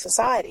penalty in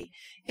society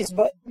is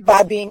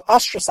by being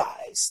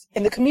ostracized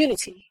in the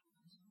community.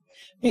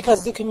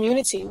 Because the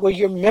community where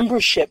your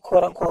membership,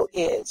 quote unquote,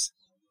 is,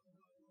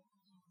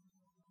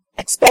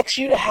 expects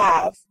you to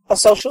have a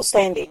social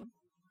standing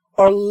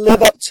or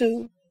live up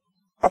to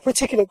a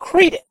particular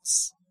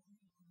credence.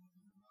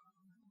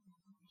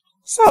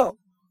 So,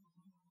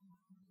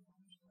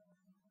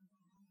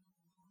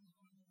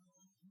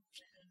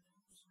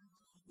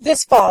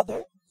 this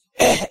father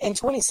in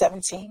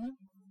 2017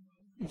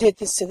 did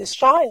this to this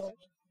child.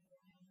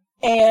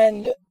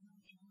 And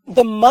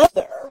the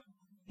mother,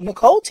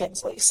 Nicole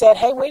Tinsley, said,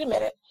 hey, wait a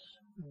minute,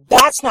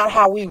 that's not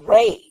how we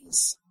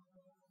raise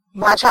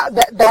my child.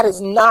 That is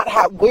not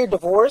how, we're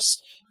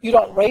divorced. You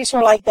don't raise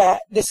her like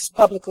that. This is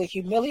publicly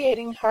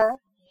humiliating her.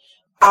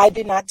 I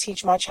did not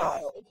teach my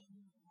child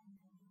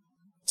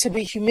to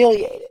be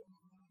humiliated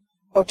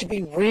or to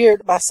be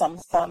reared by some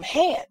thumb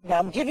hand. Now,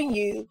 I'm giving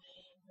you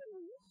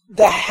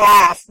the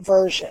half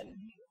version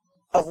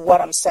of what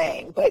I'm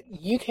saying, but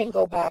you can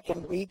go back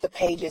and read the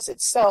pages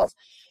itself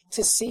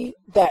to see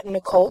that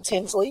Nicole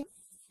Tinsley,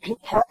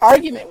 her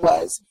argument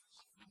was,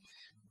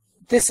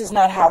 this is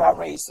not how I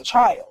raised the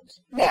child.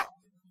 Now,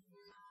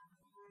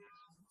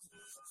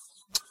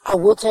 I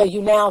will tell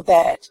you now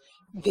that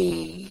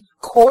the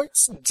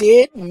courts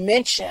did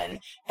mention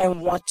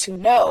and want to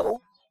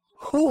know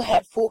who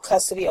had full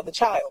custody of the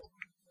child.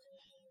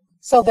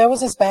 So there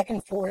was this back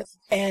and forth,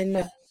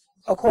 and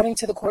according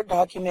to the court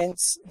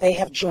documents, they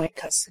have joint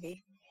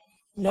custody.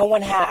 No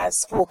one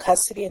has full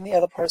custody and the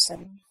other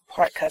person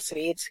part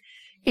custody. It's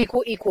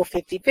equal,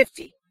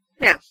 50-50.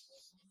 Now,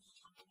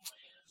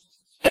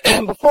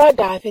 before I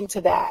dive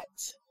into that,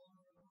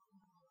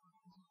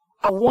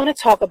 I want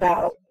to talk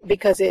about,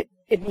 because it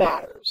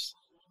matters,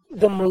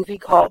 the movie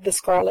called The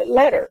Scarlet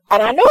Letter.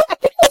 And I think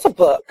it was a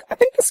book. I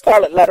think The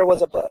Scarlet Letter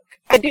was a book.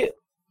 I do.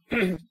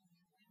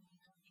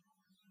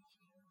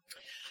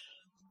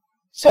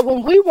 So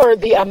when we were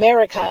the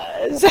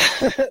Americas,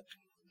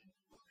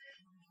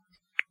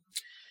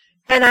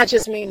 and I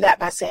just mean that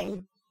by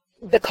saying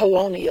the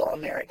colonial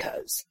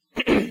Americas,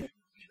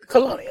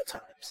 colonial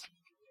times,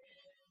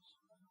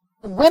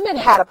 women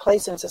had a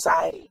place in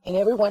society, and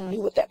everyone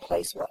knew what that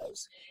place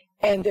was.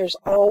 And there's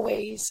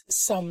always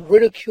some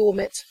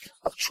ridiculement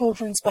of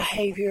children's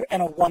behavior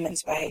and a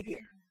woman's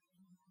behavior.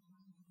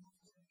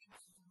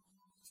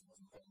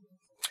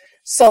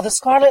 So the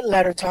Scarlet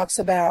Letter talks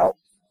about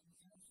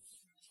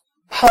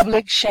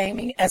public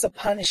shaming as a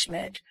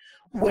punishment,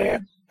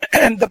 where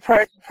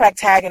the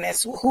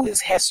protagonist, who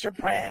is Hester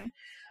Prynne,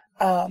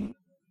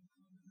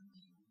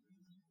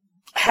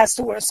 has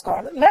to wear a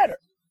scarlet letter,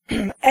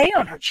 A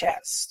on her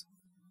chest,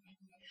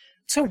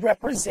 to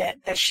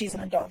represent that she's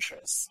an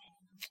adulteress.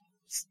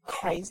 It's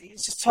crazy.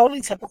 It's just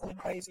totally typically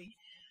crazy.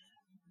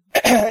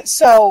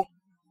 So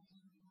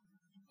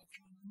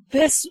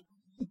this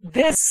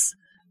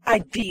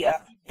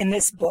idea in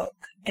this book,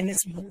 in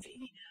this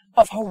movie,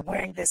 of her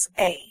wearing this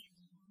A,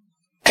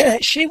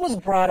 she was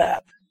brought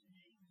up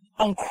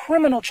on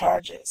criminal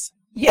charges.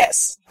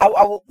 Yes, I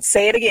will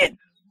say it again.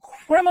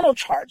 Criminal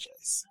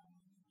charges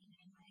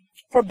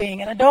for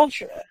being an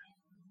adulterer.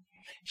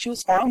 She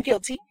was found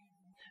guilty,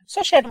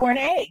 so she had to wear an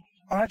A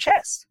on her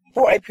chest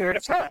for a period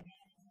of time.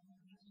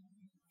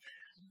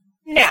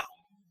 Now,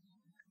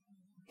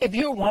 if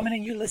you're a woman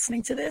and you're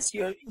listening to this,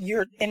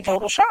 you're in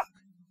total shock.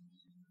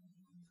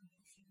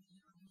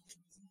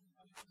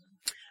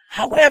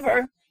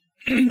 However,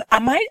 I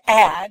might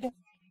add,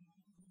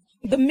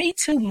 the Me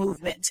Too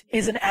movement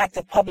is an act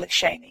of public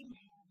shaming.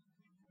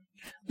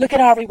 Look at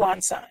Harvey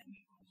Weinstein.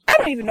 I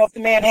don't even know if the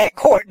man had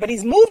court, but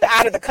he's moved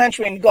out of the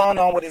country and gone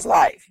on with his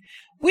life.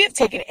 We have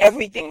taken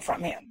everything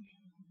from him.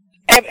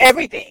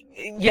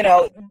 Everything. You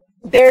know,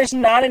 there's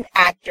not an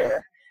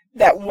actor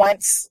that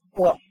once,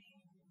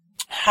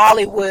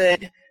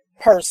 Hollywood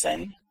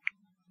person,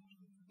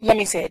 let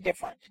me say it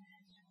different.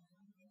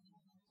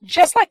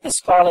 Just like the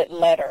Scarlet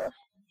Letter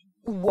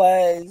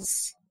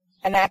was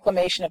an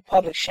acclamation of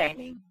public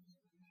shaming,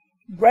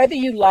 whether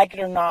you like it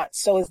or not,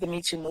 so is the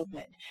Me Too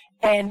movement.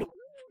 And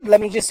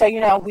let me just say,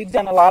 we've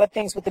done a lot of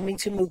things with the Me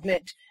Too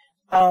movement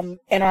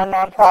in our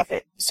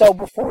nonprofit. So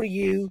before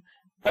you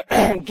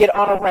get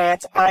on a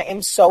rant, I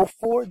am so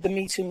for the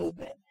Me Too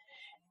movement.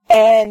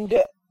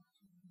 And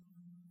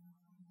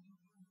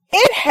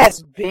it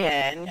has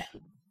been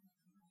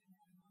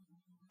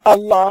a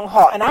long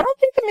haul. And I don't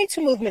think the Me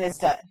Too movement is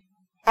done.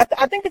 I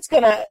think it's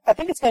gonna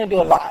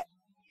do a lot.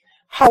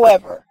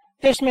 However,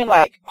 there's men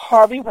like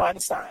Harvey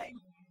Weinstein,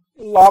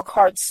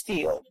 Lockhart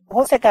Steele.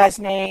 What's that guy's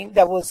name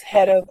that was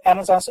head of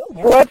Amazon?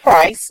 Roy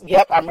Price.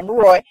 Yep, I remember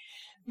Roy.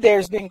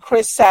 There's been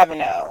Chris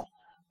Savino.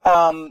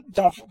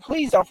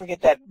 Please don't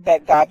forget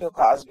that guy, Bill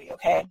Cosby.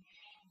 Okay.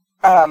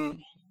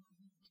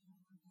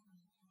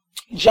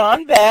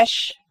 John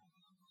Besh.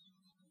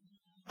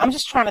 I'm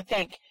just trying to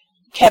think.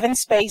 Kevin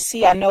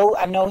Spacey. I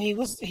know he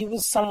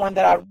was someone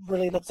that I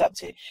really looked up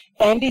to.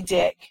 Andy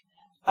Dick.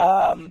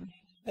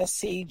 Let's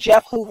see,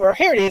 Jeff Hoover.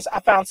 Here it is. I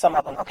found some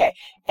of them. Okay.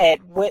 Ed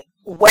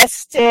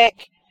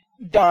Westick,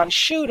 Don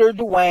Shooter,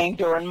 Dwayne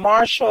Duran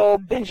Marshall,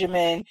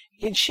 Benjamin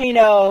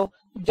Giacchino,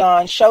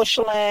 Don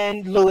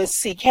Shoshelin, Louis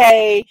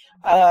C.K.,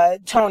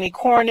 Tony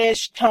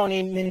Cornish,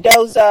 Tony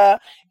Mendoza,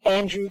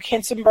 Andrew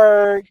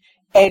Kinsenberg,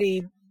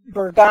 Eddie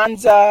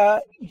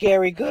Berganza,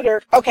 Gary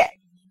Goodard. Okay.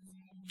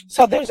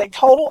 So there's a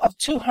total of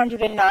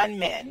 209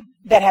 men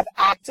that have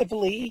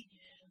actively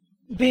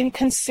been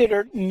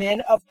considered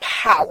men of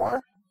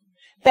power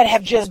that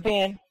have just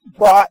been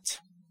brought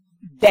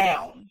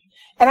down.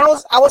 And I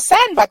was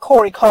saddened by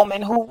Corey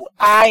Coleman, who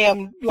I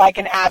am like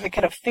an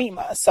advocate of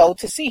FEMA. So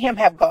to see him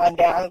have gone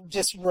down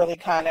just really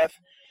kind of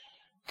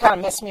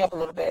messed me up a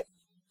little bit.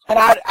 And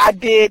I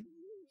did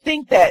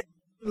think that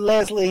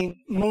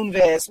Leslie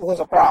Moonves was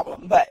a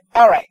problem. But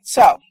all right,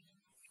 so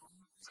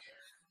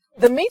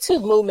the Me Too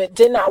movement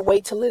did not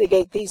wait to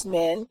litigate these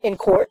men in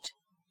court.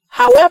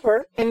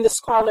 However, in the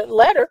Scarlet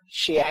Letter,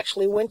 she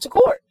actually went to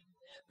court.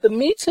 The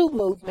Me Too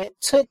movement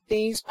took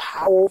these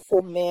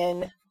powerful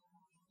men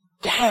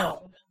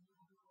down.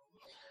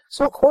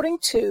 So according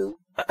to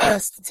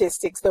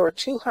statistics, there were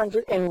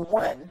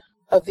 201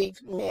 of these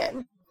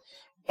men,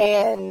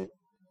 and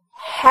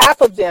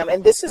half of them,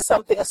 and this is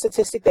a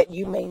statistic that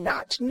you may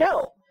not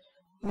know,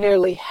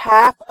 nearly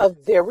half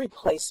of their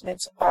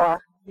replacements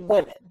are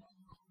women.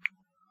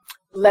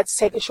 Let's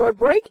take a short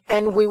break,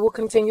 and we will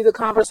continue the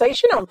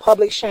conversation on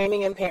public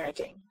shaming and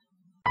parenting.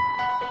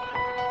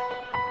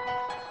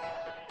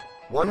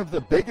 One of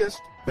the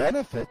biggest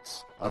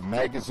benefits of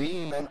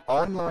magazine and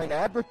online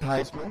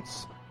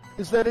advertisements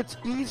is that it's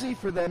easy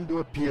for them to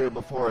appear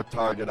before a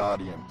target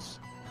audience.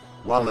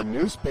 While a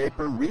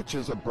newspaper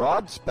reaches a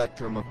broad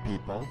spectrum of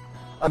people,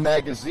 a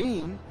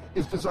magazine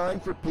is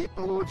designed for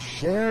people with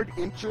shared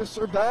interests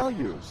or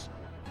values.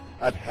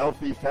 At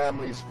Healthy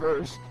Families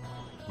First,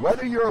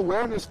 whether your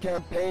awareness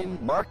campaign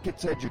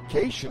markets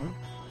education,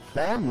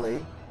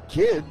 family,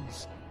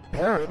 kids,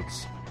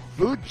 parents,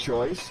 food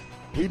choice,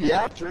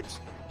 pediatrics,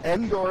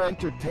 and/or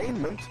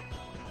entertainment,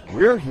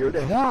 we're here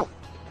to help.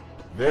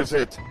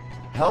 Visit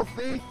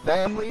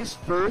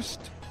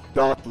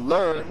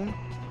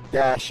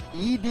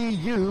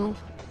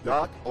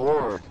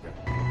healthyfamiliesfirst.learn-edu.org.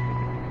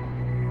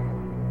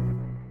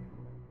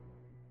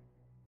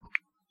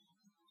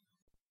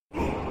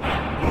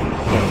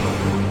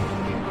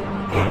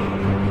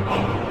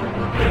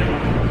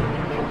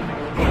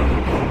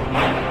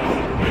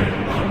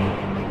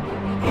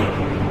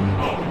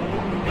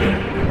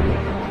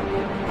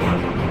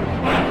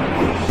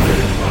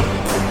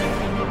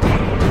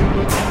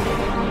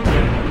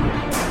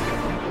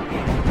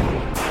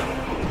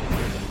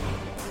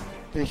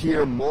 To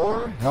hear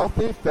more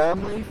Healthy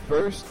Family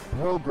First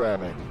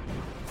programming,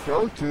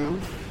 go to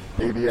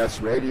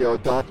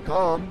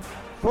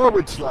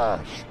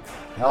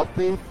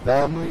bbsradio.com/Healthy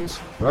Families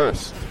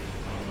First.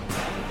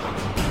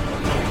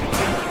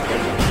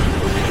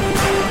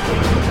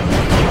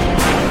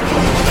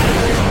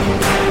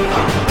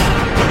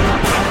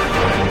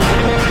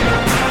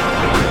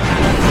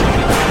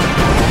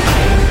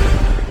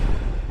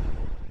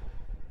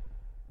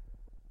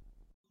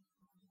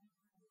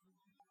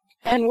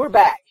 And we're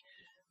back.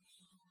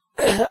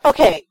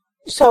 Okay,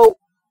 so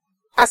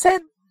I said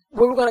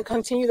we were going to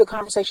continue the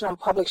conversation on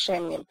public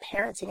shaming and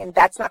parenting, and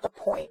that's not the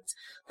point.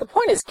 The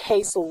point is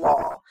case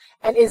law,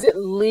 and is it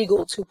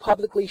legal to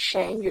publicly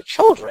shame your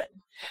children?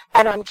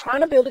 And I'm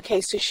trying to build a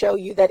case to show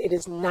you that it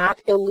is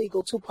not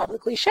illegal to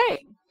publicly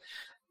shame.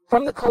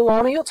 From the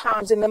colonial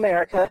times in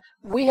America,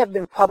 we have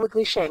been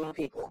publicly shaming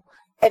people,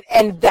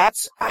 and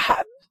that's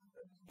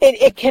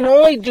it can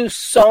only do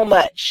so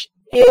much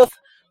if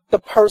the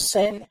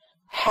person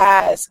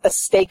has a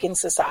stake in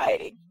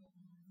society.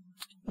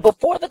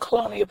 Before the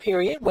colonial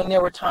period, when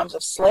there were times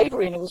of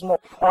slavery and it was more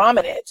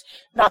prominent,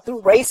 not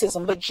through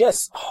racism, but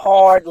just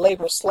hard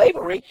labor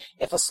slavery,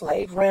 if a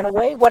slave ran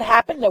away, what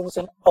happened? There was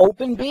an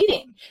open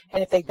beating.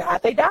 And if they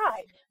died, they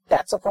died.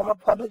 That's a form of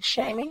public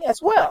shaming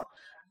as well.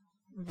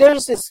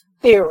 There's this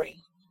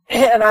theory,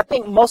 and I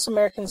think most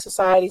American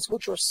societies,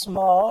 which were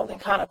small and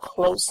kind of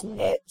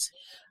close-knit,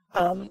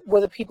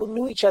 where the people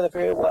knew each other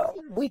very well,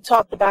 we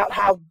talked about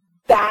how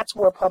that's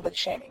where public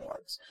shaming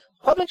works.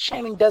 Public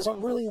shaming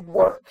doesn't really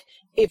work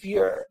if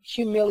you're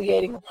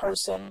humiliating a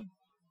person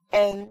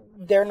and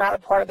they're not a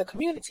part of the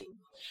community.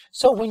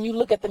 So when you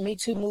look at the Me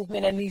Too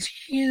movement and these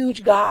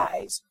huge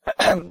guys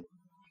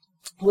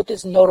with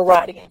this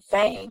notoriety and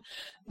fame,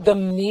 the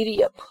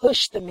media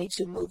pushed the Me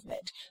Too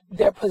movement,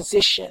 their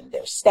position,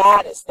 their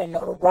status, their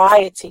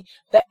notoriety,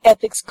 the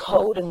ethics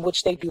code in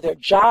which they do their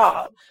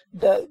job.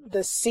 The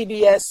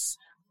CBS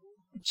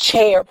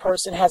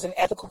chairperson has an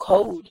ethical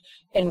code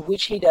in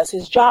which he does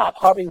his job.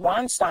 Harvey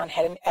Weinstein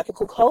had an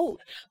ethical code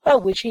by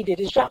which he did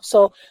his job.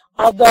 So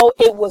although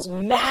it was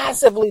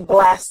massively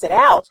blasted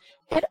out,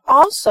 it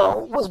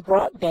also was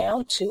brought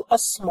down to a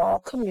small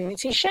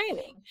community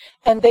shaming,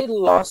 and they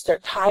lost their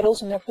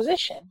titles and their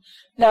position.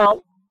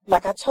 Now,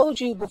 like I told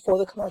you before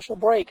the commercial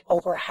break,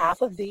 over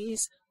half of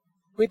these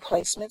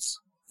replacements,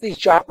 these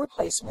job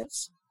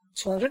replacements,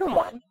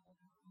 201,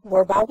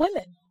 were by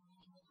women.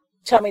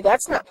 Tell me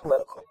that's not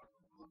political.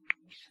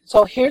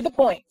 So here are the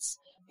points.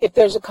 If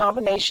there's a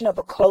combination of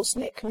a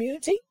close-knit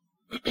community,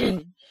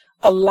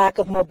 a lack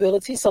of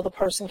mobility so the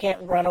person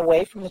can't run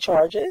away from the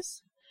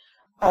charges,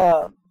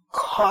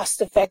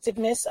 cost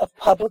effectiveness of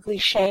publicly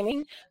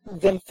shaming,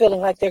 them feeling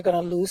like they're going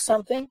to lose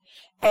something,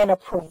 and a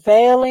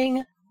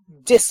prevailing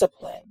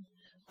discipline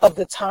of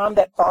the time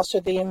that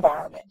fostered the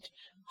environment,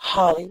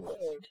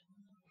 Hollywood,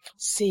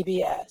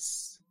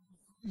 CBS,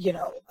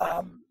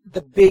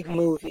 the big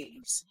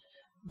movies,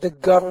 the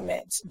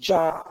government's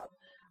job,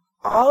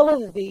 all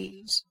of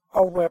these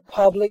are where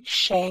public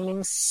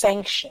shaming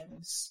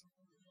sanctions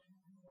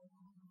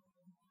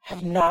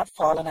have not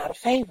fallen out of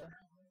favor.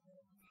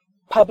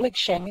 Public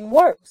shaming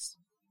works.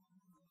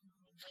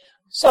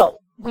 So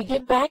we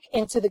get back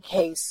into the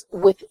case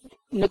with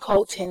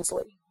Nicole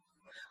Tinsley,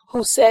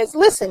 who says,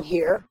 listen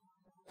here,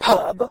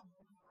 pub,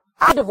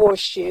 I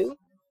divorced you,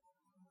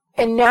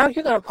 and now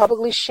you're going to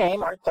publicly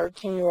shame our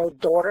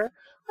 13-year-old daughter.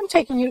 I'm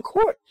taking you to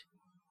court.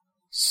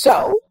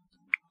 So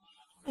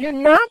you're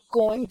not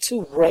going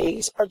to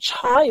raise our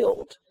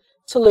child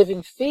to live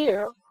in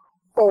fear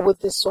or with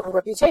this sort of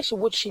reputation,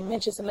 which she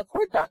mentions in the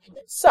court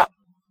documents. So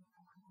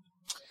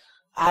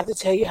I have to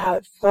tell you how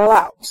it fell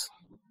out.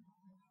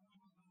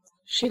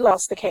 She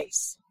lost the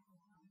case.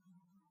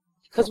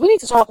 Because we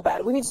need to talk about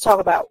it. We need to talk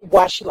about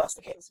why she lost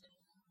the case.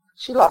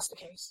 She lost the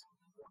case.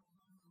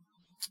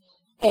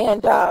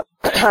 And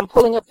I'm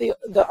pulling up the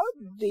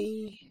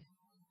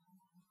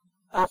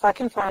if I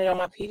can find it on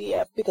my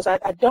PDF, because I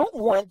don't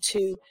want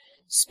to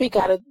speak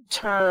out of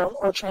term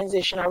or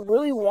transition. I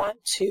really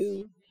want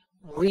to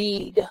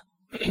read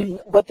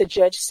what the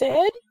judge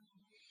said.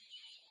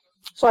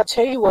 So I'll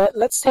tell you what,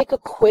 let's take a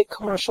quick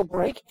commercial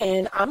break,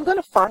 and I'm going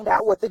to find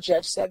out what the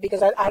judge said,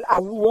 because I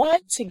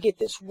want to get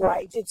this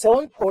right. It's so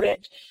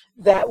important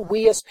that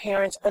we as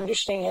parents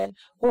understand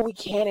what we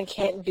can and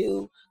can't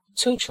do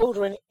to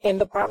children in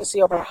the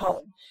privacy of our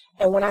home.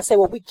 And when I say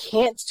what we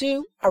can't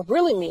do, I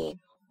really mean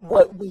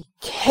what we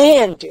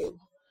can do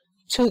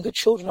to the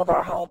children of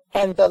our home,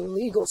 and the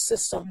legal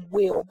system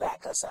will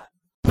back us up.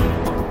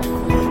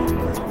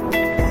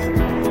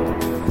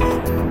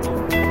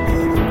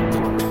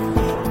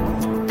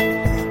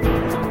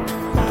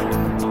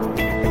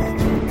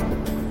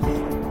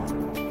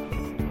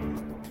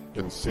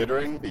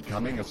 Considering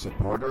becoming a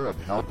supporter of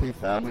Healthy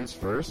Families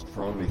First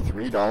for only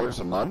 $3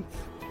 a month?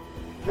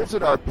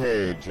 Visit our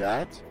page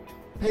at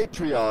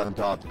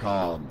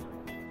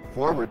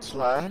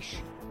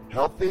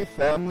patreon.com/Healthy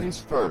Families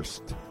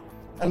First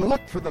and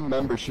look for the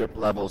membership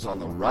levels on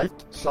the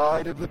right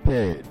side of the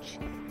page.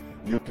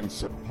 You can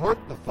support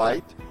the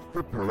fight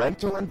for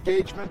parental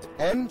engagement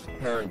and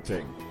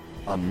parenting,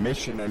 a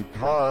mission and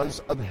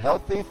cause of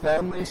Healthy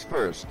Families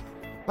First,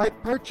 by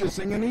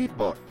purchasing an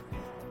ebook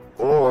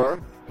or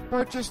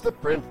purchase the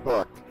print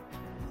book.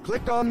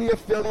 Click on the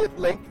affiliate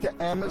link to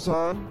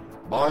Amazon,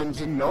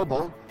 Barnes &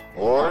 Noble,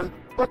 or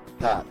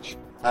Bookpatch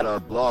at our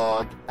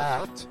blog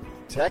at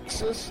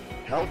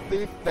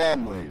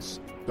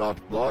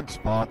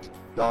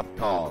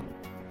texashealthyfamilies.blogspot.com.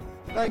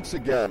 Thanks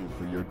again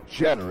for your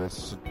generous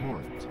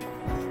support.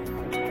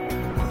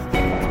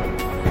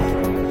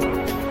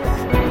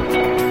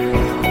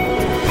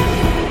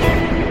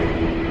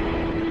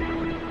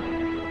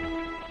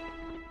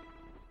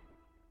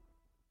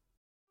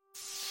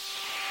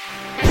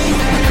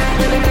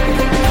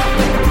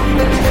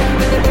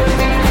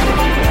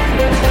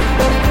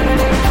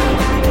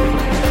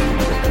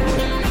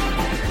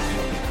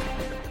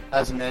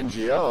 As an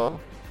NGO,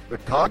 the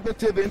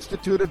Cognitive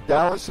Institute of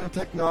Dallas and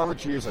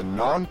Technology is a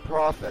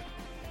non-profit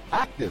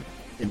active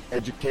in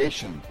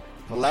education,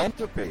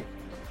 philanthropy,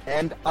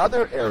 and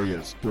other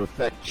areas to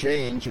effect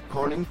change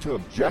according to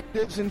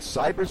objectives in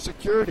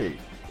cybersecurity.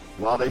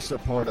 While they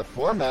support a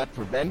format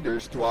for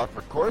vendors to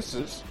offer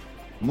courses,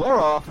 more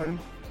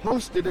often,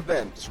 hosted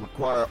events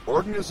require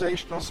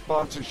organizational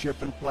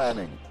sponsorship and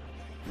planning.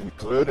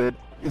 Included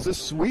is a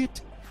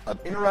suite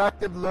of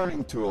interactive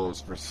learning tools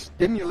for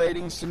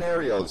stimulating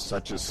scenarios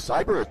such as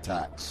cyber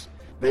attacks.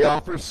 They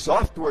offer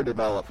software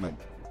development,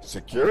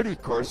 security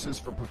courses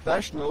for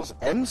professionals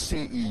and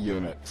CE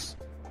units.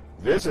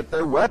 Visit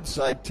their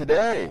website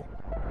today.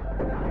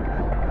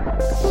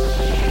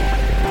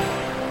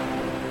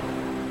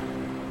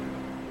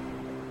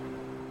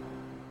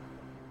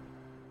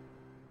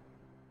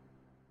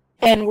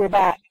 And we're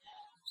back.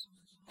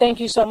 Thank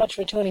you so much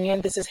for tuning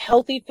in. This is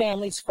Healthy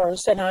Families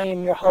First, and I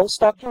am your host,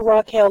 Dr.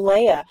 Rachael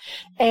Leah.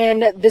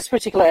 And this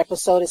particular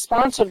episode is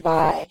sponsored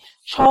by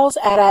Charles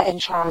Atta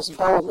and Charles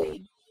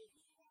Bowley,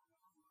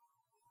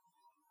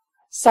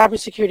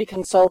 cybersecurity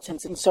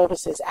consultants and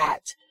services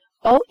at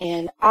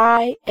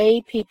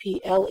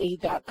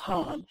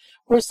ONIAPPLE.com,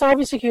 where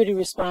cybersecurity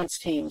response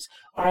teams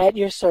are at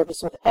your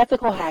service with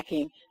ethical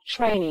hacking,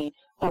 training,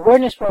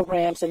 awareness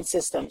programs, and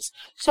systems.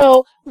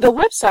 So the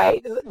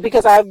website,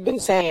 because I've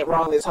been saying it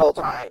wrong this whole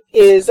time,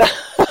 is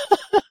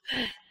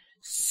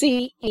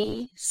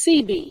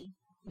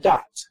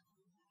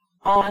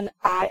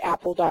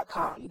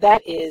cecb.oniapple.com.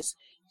 That is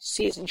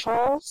C as in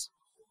Charles,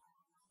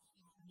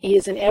 E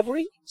as in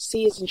Every,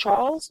 C as in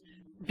Charles,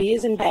 B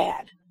as in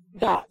Bad,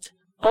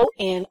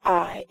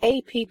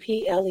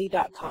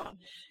 ONIAPPLE.com.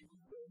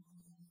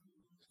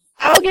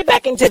 I'll get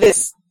back into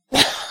this.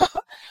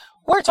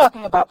 We're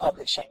talking about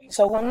public shaming.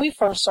 So when we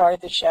first started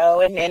the show,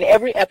 and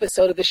every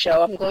episode of the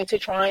show, I'm going to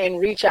try and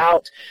reach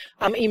out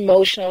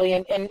emotionally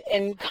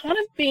and kind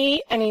of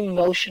be an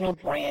emotional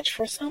branch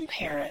for some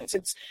parents.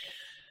 It's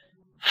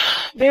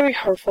very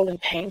hurtful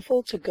and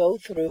painful to go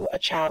through a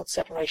child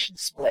separation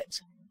split.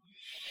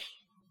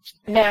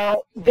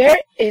 Now, there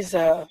is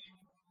a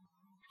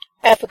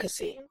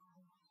efficacy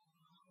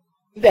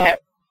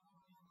that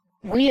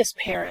we as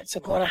parents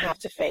are going to have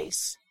to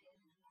face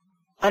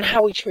on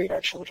how we treat our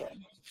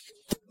children.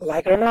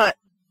 Like it or not,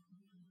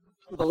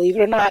 believe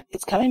it or not,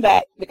 it's coming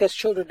back, because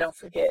children don't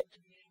forget.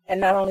 And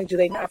not only do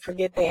they not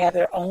forget, they have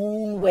their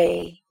own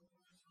way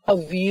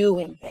of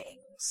viewing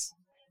things.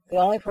 The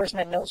only person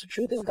that knows the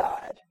truth is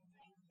God.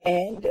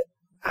 And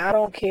I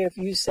don't care if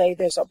you say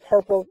there's a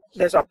purple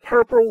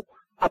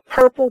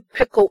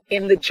pickle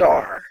in the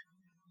jar.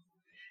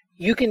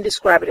 You can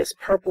describe it as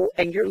purple,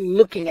 and you're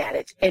looking at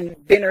it in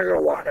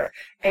vinegar water,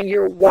 and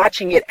you're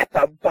watching it at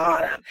the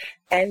bottom.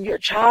 And your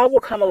child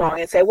will come along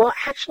and say, well,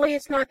 actually,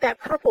 it's not that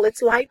purple.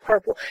 It's light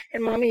purple.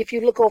 And Mommy, if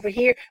you look over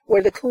here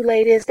where the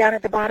Kool-Aid is down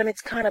at the bottom,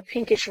 it's kind of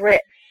pinkish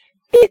red.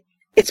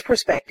 It's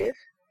perspective.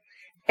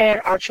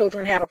 And our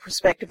children have a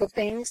perspective of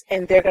things,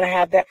 and they're going to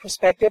have that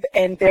perspective,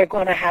 and they're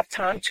going to have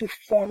time to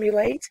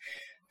formulate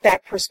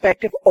that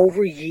perspective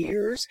over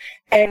years.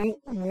 And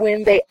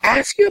when they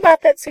ask you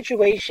about that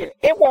situation,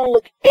 it won't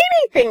look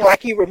anything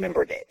like you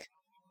remembered it.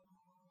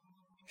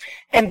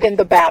 And then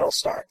the battle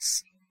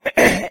starts.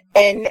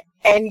 and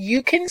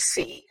you can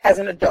see as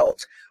an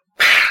adult,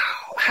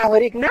 pow, how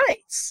it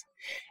ignites.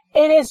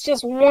 And it's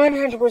just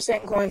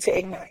 100% going to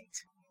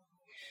ignite.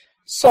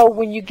 So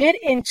when you get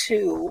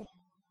into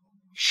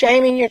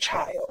shaming your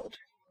child,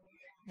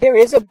 there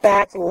is a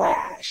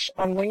backlash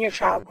on when your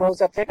child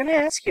grows up. They're going to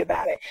ask you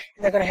about it.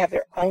 And they're going to have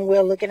their own way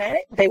of looking at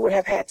it. They would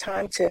have had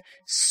time to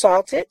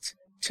salt it,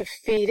 to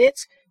feed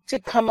it, to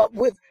come up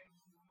with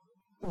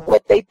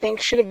what they think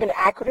should have been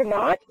accurate or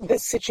not. The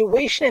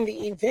situation and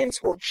the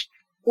events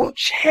will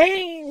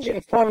change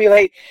and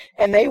formulate,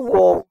 and they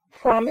will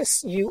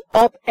promise you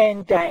up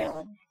and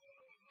down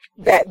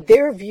that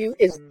their view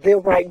is the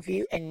right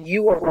view and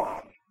you are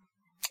wrong.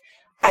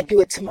 I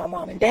do it to my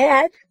mom and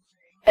dad,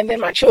 and then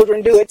my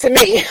children do it to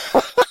me.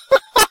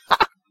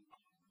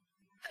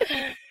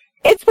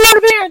 It's part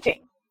of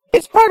parenting.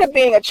 It's part of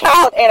being a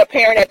child and a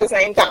parent at the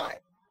same time.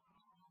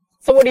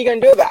 So what are you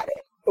going to do about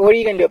it? What are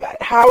you going to do about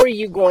it? How are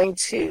you going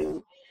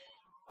to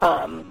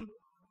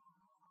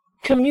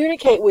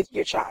communicate with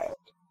your child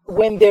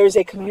when there's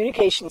a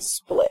communication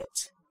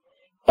split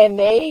and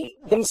they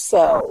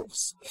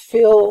themselves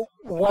feel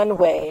one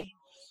way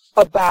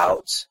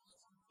about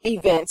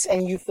events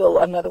and you feel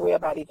another way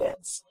about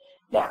events?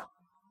 Now,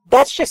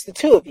 that's just the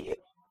two of you.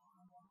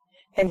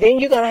 And then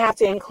you're going to have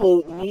to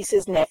include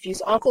nieces,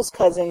 nephews, uncles,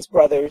 cousins,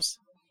 brothers,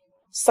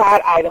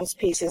 side items,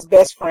 pieces,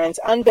 best friends,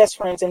 unbest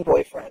friends, and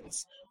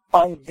boyfriends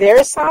on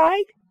their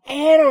side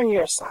and on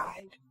your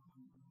side.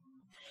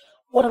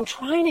 What I'm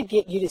trying to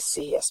get you to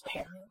see as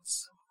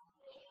parents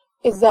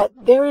is that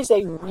there is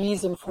a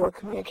reason for a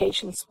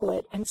communication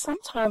split, and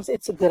sometimes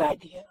it's a good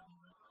idea.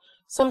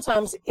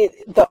 Sometimes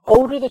the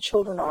older the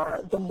children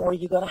are, the more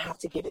you're going to have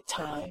to give it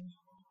time.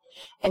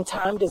 And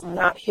time does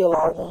not heal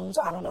all wounds.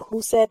 I don't know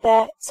who said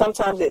that.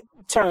 Sometimes it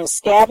turns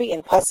scabby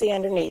and pussy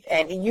underneath,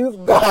 and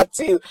you've got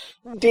to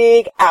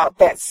dig out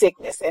that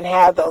sickness and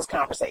have those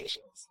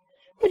conversations.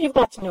 But you've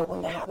got to know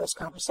when to have those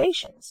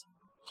conversations.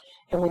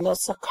 And when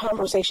those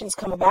conversations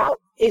come about,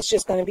 it's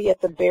just going to be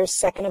at the bare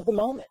second of the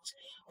moment.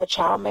 A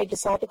child may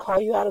decide to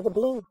call you out of the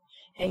blue,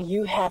 and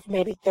you have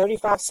maybe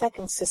 35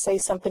 seconds to say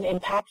something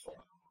impactful.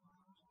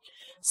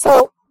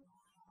 So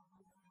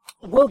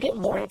we'll get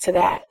more into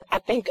that. I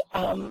think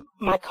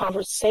my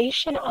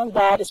conversation on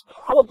that is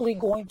probably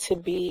going to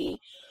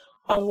be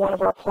on one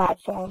of our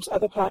platforms,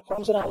 other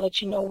platforms, and I'll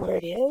let you know where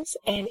it is.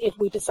 And if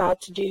we decide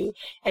to do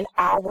an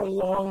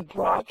hour-long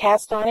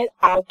broadcast on it,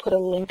 I'll put a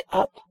link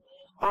up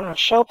on our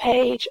show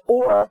page,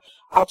 or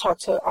I'll talk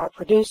to our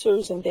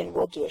producers, and then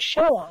we'll do a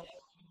show on it.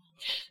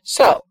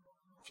 So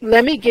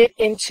let me get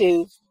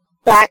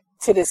back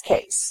to this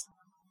case.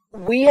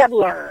 We have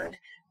learned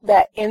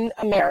that in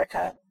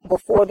America,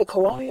 before the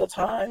colonial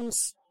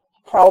times,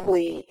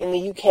 probably in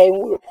the UK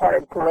when we were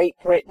part of Great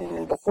Britain,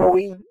 and before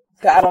we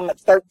got on the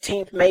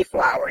 13th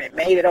Mayflower and it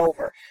made it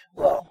over.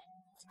 Well,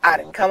 I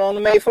didn't come on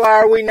the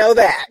Mayflower, we know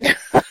that.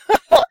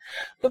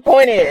 The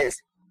point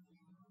is,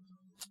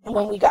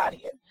 when we got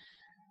here,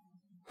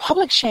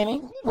 public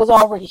shaming was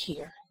already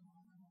here.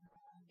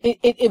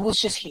 It was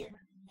just here.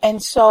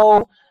 And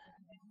so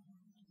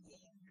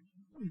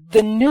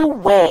the new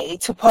way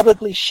to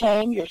publicly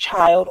shame your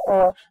child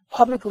or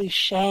publicly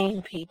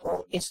shame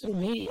people is through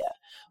media.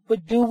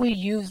 But do we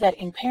use that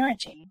in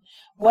parenting?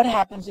 What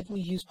happens if we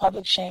use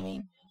public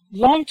shaming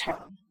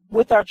long-term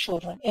with our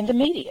children in the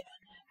media?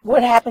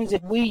 What happens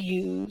if we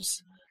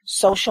use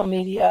social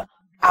media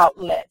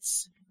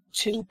outlets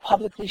to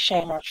publicly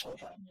shame our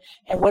children?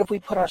 And what if we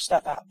put our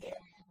stuff out there?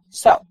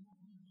 So,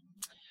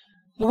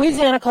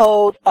 Louisiana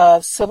Code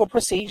of Civil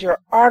Procedure,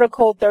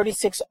 Article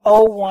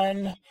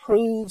 3601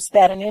 proves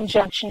that an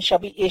injunction shall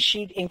be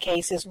issued in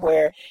cases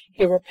where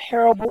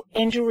irreparable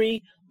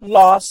injury,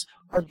 loss,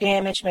 or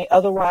damage may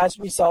otherwise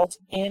result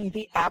in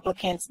the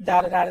applicant's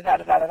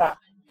da-da-da-da-da-da-da-da.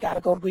 Got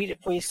to go read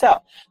it for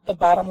yourself. The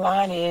bottom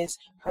line is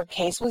her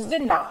case was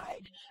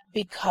denied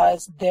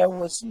because there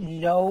was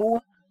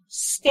no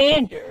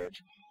standard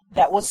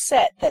that was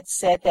set that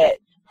said that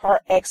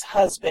her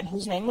ex-husband,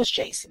 whose name was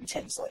Jason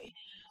Tinsley,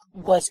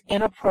 was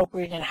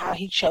inappropriate in how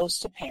he chose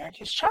to parent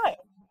his child.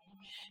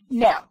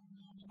 Now,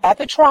 at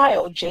the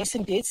trial,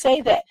 Jason did say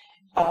that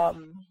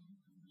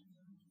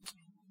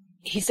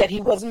he said he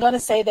wasn't going to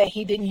say that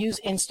he didn't use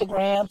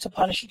Instagram to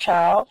punish a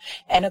child.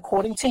 And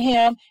according to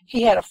him,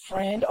 he had a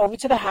friend over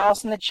to the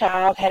house and the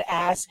child had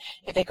asked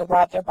if they could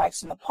ride their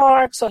bikes in the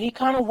park. So he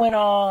kind of went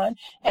on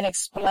and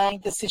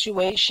explained the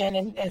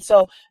situation. And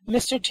so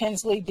Mr.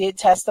 Tinsley did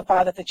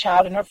testify that the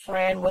child and her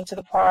friend went to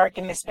the park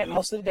and they spent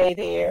most of the day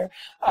there.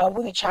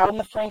 When the child and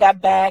the friend got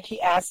back,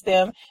 he asked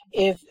them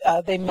if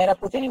they met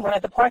up with anyone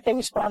at the park. They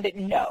responded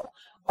no.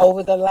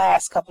 Over the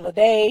last couple of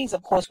days,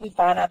 of course, we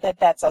find out that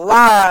that's a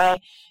lie,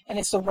 and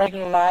it's a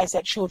regular lies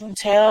that children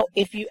tell,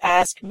 if you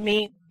ask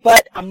me,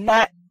 but I'm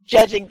not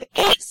judging the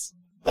case.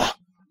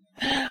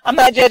 I'm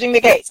not judging the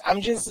case.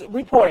 I'm just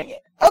reporting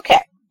it. Okay.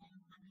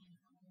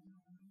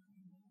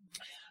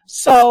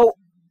 So,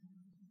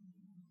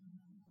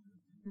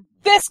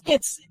 this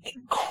gets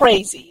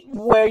crazy,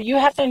 where you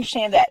have to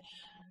understand that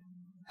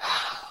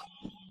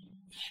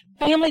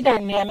family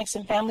dynamics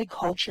and family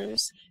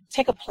cultures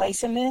take a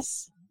place in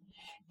this.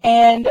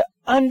 And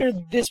under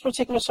this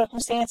particular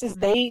circumstances,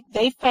 they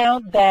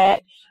found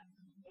that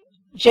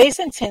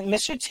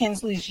Mr.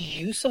 Tinsley's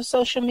use of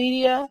social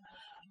media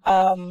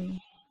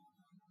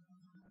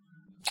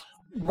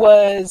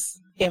was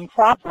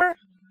improper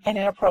and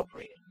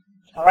inappropriate.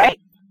 All right.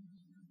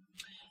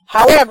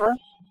 However,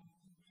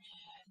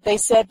 they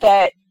said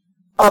that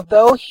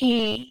although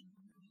he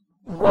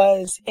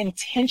was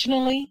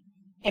intentionally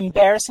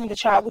embarrassing the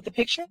child with the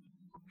picture,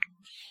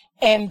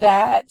 and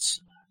that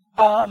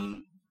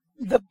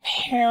the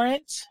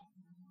parent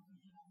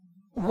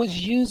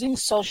was using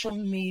social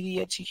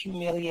media to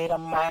humiliate a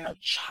minor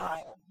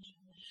child.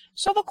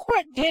 So the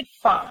court did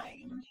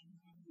find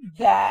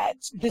that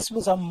this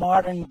was a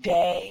modern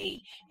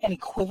day and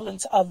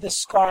equivalent of the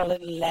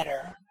Scarlet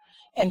Letter,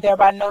 and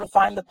thereby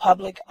notifying the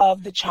public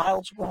of the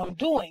child's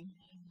wrongdoing.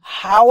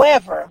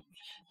 However,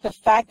 the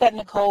fact that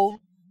Nicole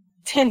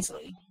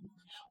Tinsley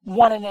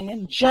wanted an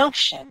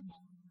injunction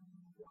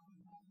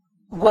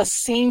was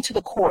seen to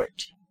the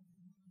court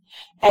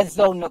as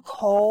though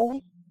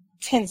Nicole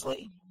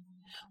Tinsley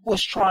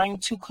was trying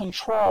to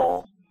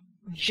control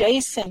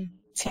Jason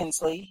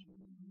Tinsley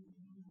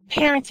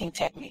parenting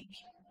technique.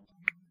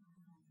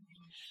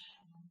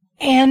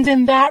 And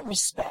in that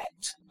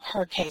respect,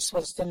 her case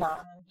was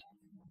denied.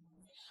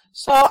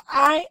 So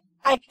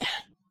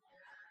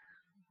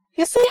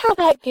you see how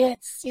that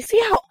gets? You see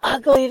how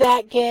ugly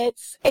that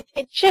gets?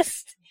 It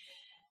just,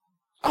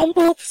 on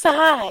both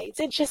sides,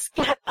 it just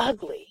got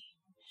ugly.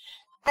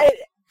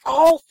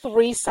 All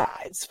three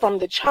sides, from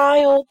the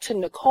child to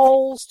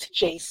Nicole's to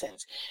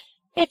Jason's.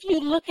 If you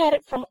look at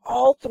it from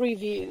all three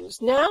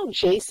views, now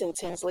Jason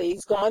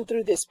Tinsley's gone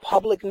through this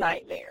public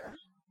nightmare.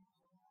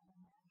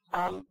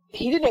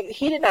 He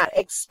did not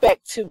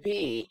expect to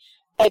be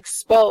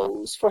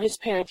exposed for his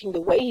parenting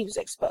the way he was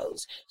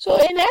exposed. So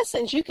in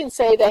essence, you can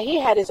say that he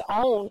had his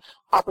own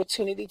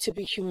opportunity to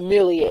be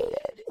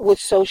humiliated with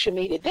social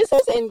media. These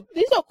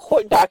are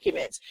court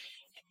documents.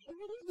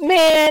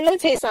 Man, let me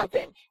tell you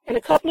something. In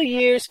a couple of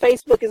years,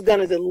 Facebook is going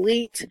to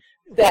delete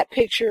that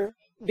picture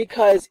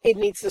because it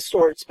needs the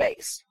storage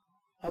space.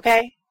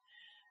 Okay?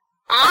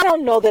 I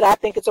don't know that I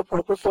think it's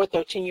appropriate for a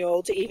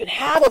 13-year-old to even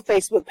have a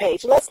Facebook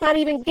page. Let's not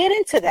even get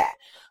into that.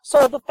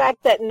 So the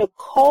fact that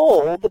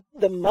Nicole,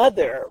 the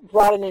mother,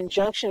 brought an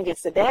injunction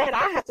against the dad,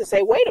 I have to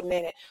say, wait a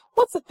minute.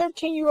 What's a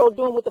 13-year-old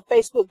doing with a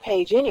Facebook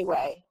page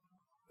anyway?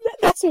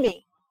 That's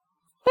me.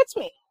 That's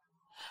me.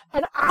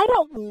 And I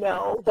don't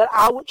know that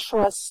I would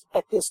trust,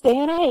 at this day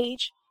and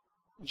age,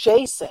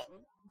 Jason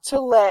to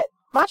let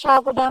my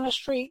child go down the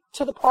street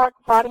to the park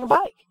riding a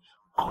bike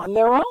on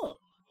their own.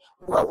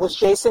 What was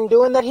Jason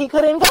doing that he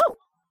couldn't go?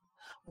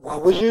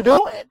 What was you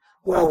doing?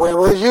 Well, where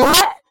was you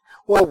at?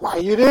 Well, why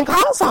you didn't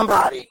call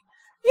somebody?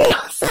 You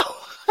know, so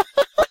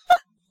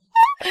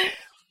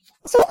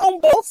on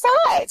both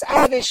sides, I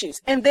have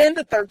issues. And then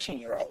the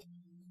 13-year-old.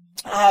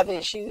 I have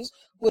issues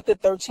with the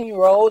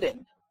 13-year-old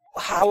and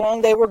how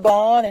long they were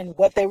gone and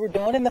what they were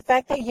doing, and the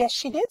fact that, yes,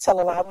 she did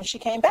tell a lie when she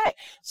came back.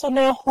 So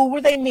now, who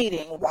were they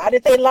meeting? Why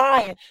did they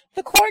lie? And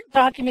the court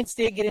documents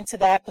did get into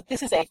that, but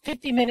this is a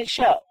 50-minute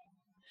show.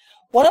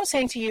 What I'm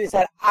saying to you is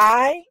that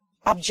I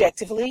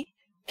objectively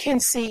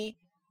can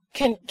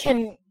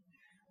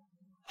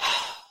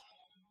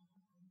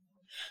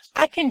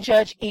I can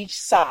judge each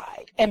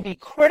side and be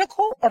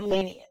critical or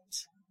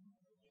lenient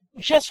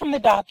just from the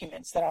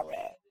documents that I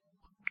read.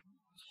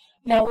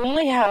 Now, we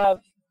only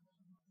have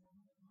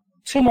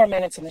 2 more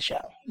minutes in the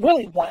show.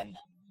 Really, 1.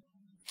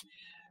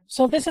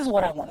 So this is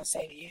what I want to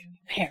say to you,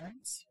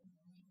 parents.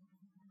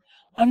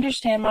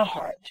 Understand my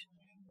heart.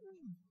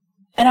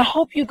 And I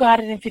hope you got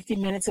it in 50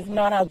 minutes. If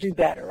not, I'll do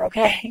better,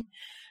 okay?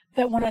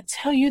 That when I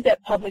tell you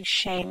that public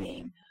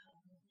shaming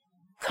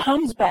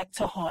comes back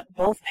to haunt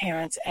both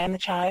parents and the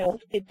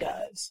child, it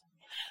does.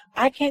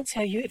 I can't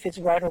tell you if it's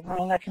right or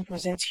wrong. I can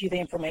present to you the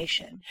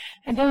information.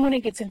 And then when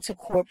it gets into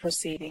court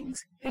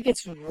proceedings, it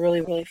gets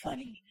really, really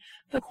funny.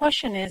 The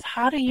question is,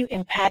 how do you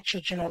impact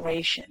your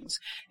generations?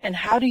 And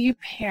how do you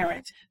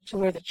parent to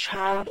where the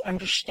child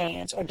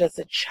understands, or does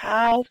the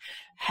child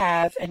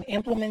have an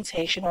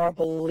implementation or a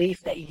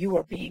belief that you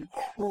are being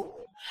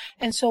cruel?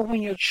 And so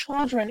when your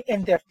children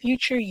in their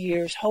future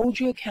years hold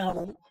you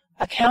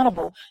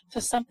accountable to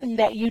something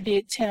that you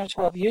did 10 or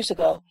 12 years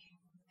ago,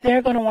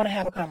 they're going to want to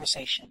have a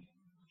conversation.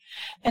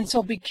 And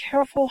so be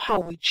careful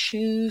how we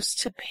choose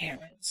to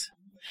parent.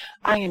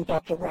 I am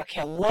Dr.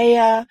 Rachael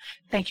Leah.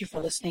 Thank you for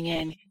listening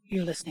in.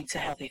 You're listening to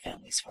Healthy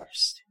Families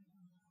First.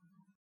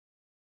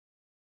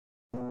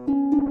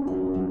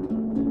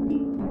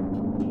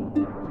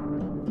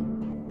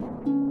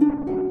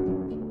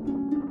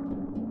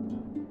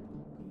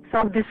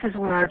 So this is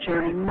where our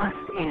journey must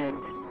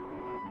end.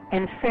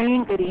 And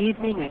saying good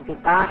evening and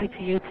goodbye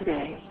to you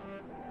today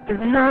does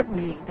not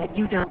mean that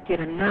you don't get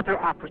another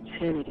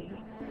opportunity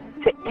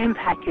to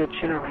impact your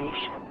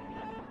generations,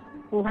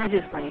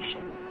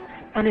 legislation,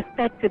 and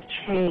effective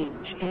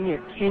change in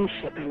your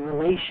kinship and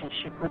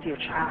relationship with your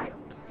child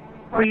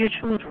or your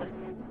children.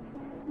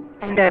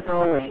 And as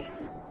always,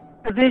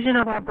 The vision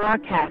of our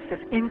broadcast is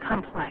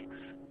incomplex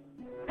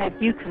as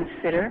you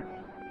consider,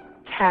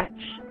 catch,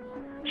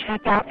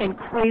 check out, and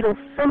cradle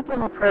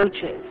simple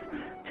approaches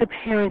to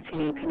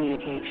parenting and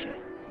communication.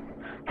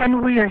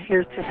 And we are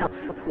here to help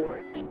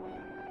support.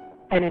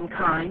 And in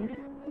kind,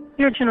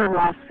 your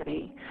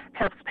generosity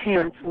helps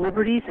parents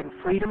liberties and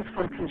freedoms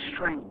from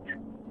constraint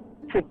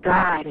to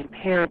guide and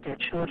parent their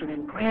children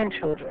and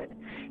grandchildren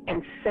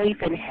in safe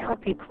and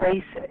healthy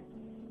places.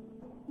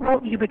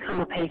 Won't you become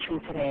a patron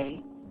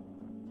today?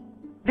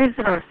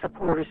 Visit our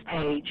supporters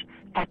page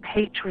at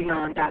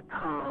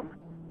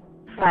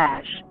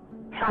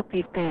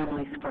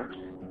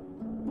patreon.com/healthyfamiliesfirst.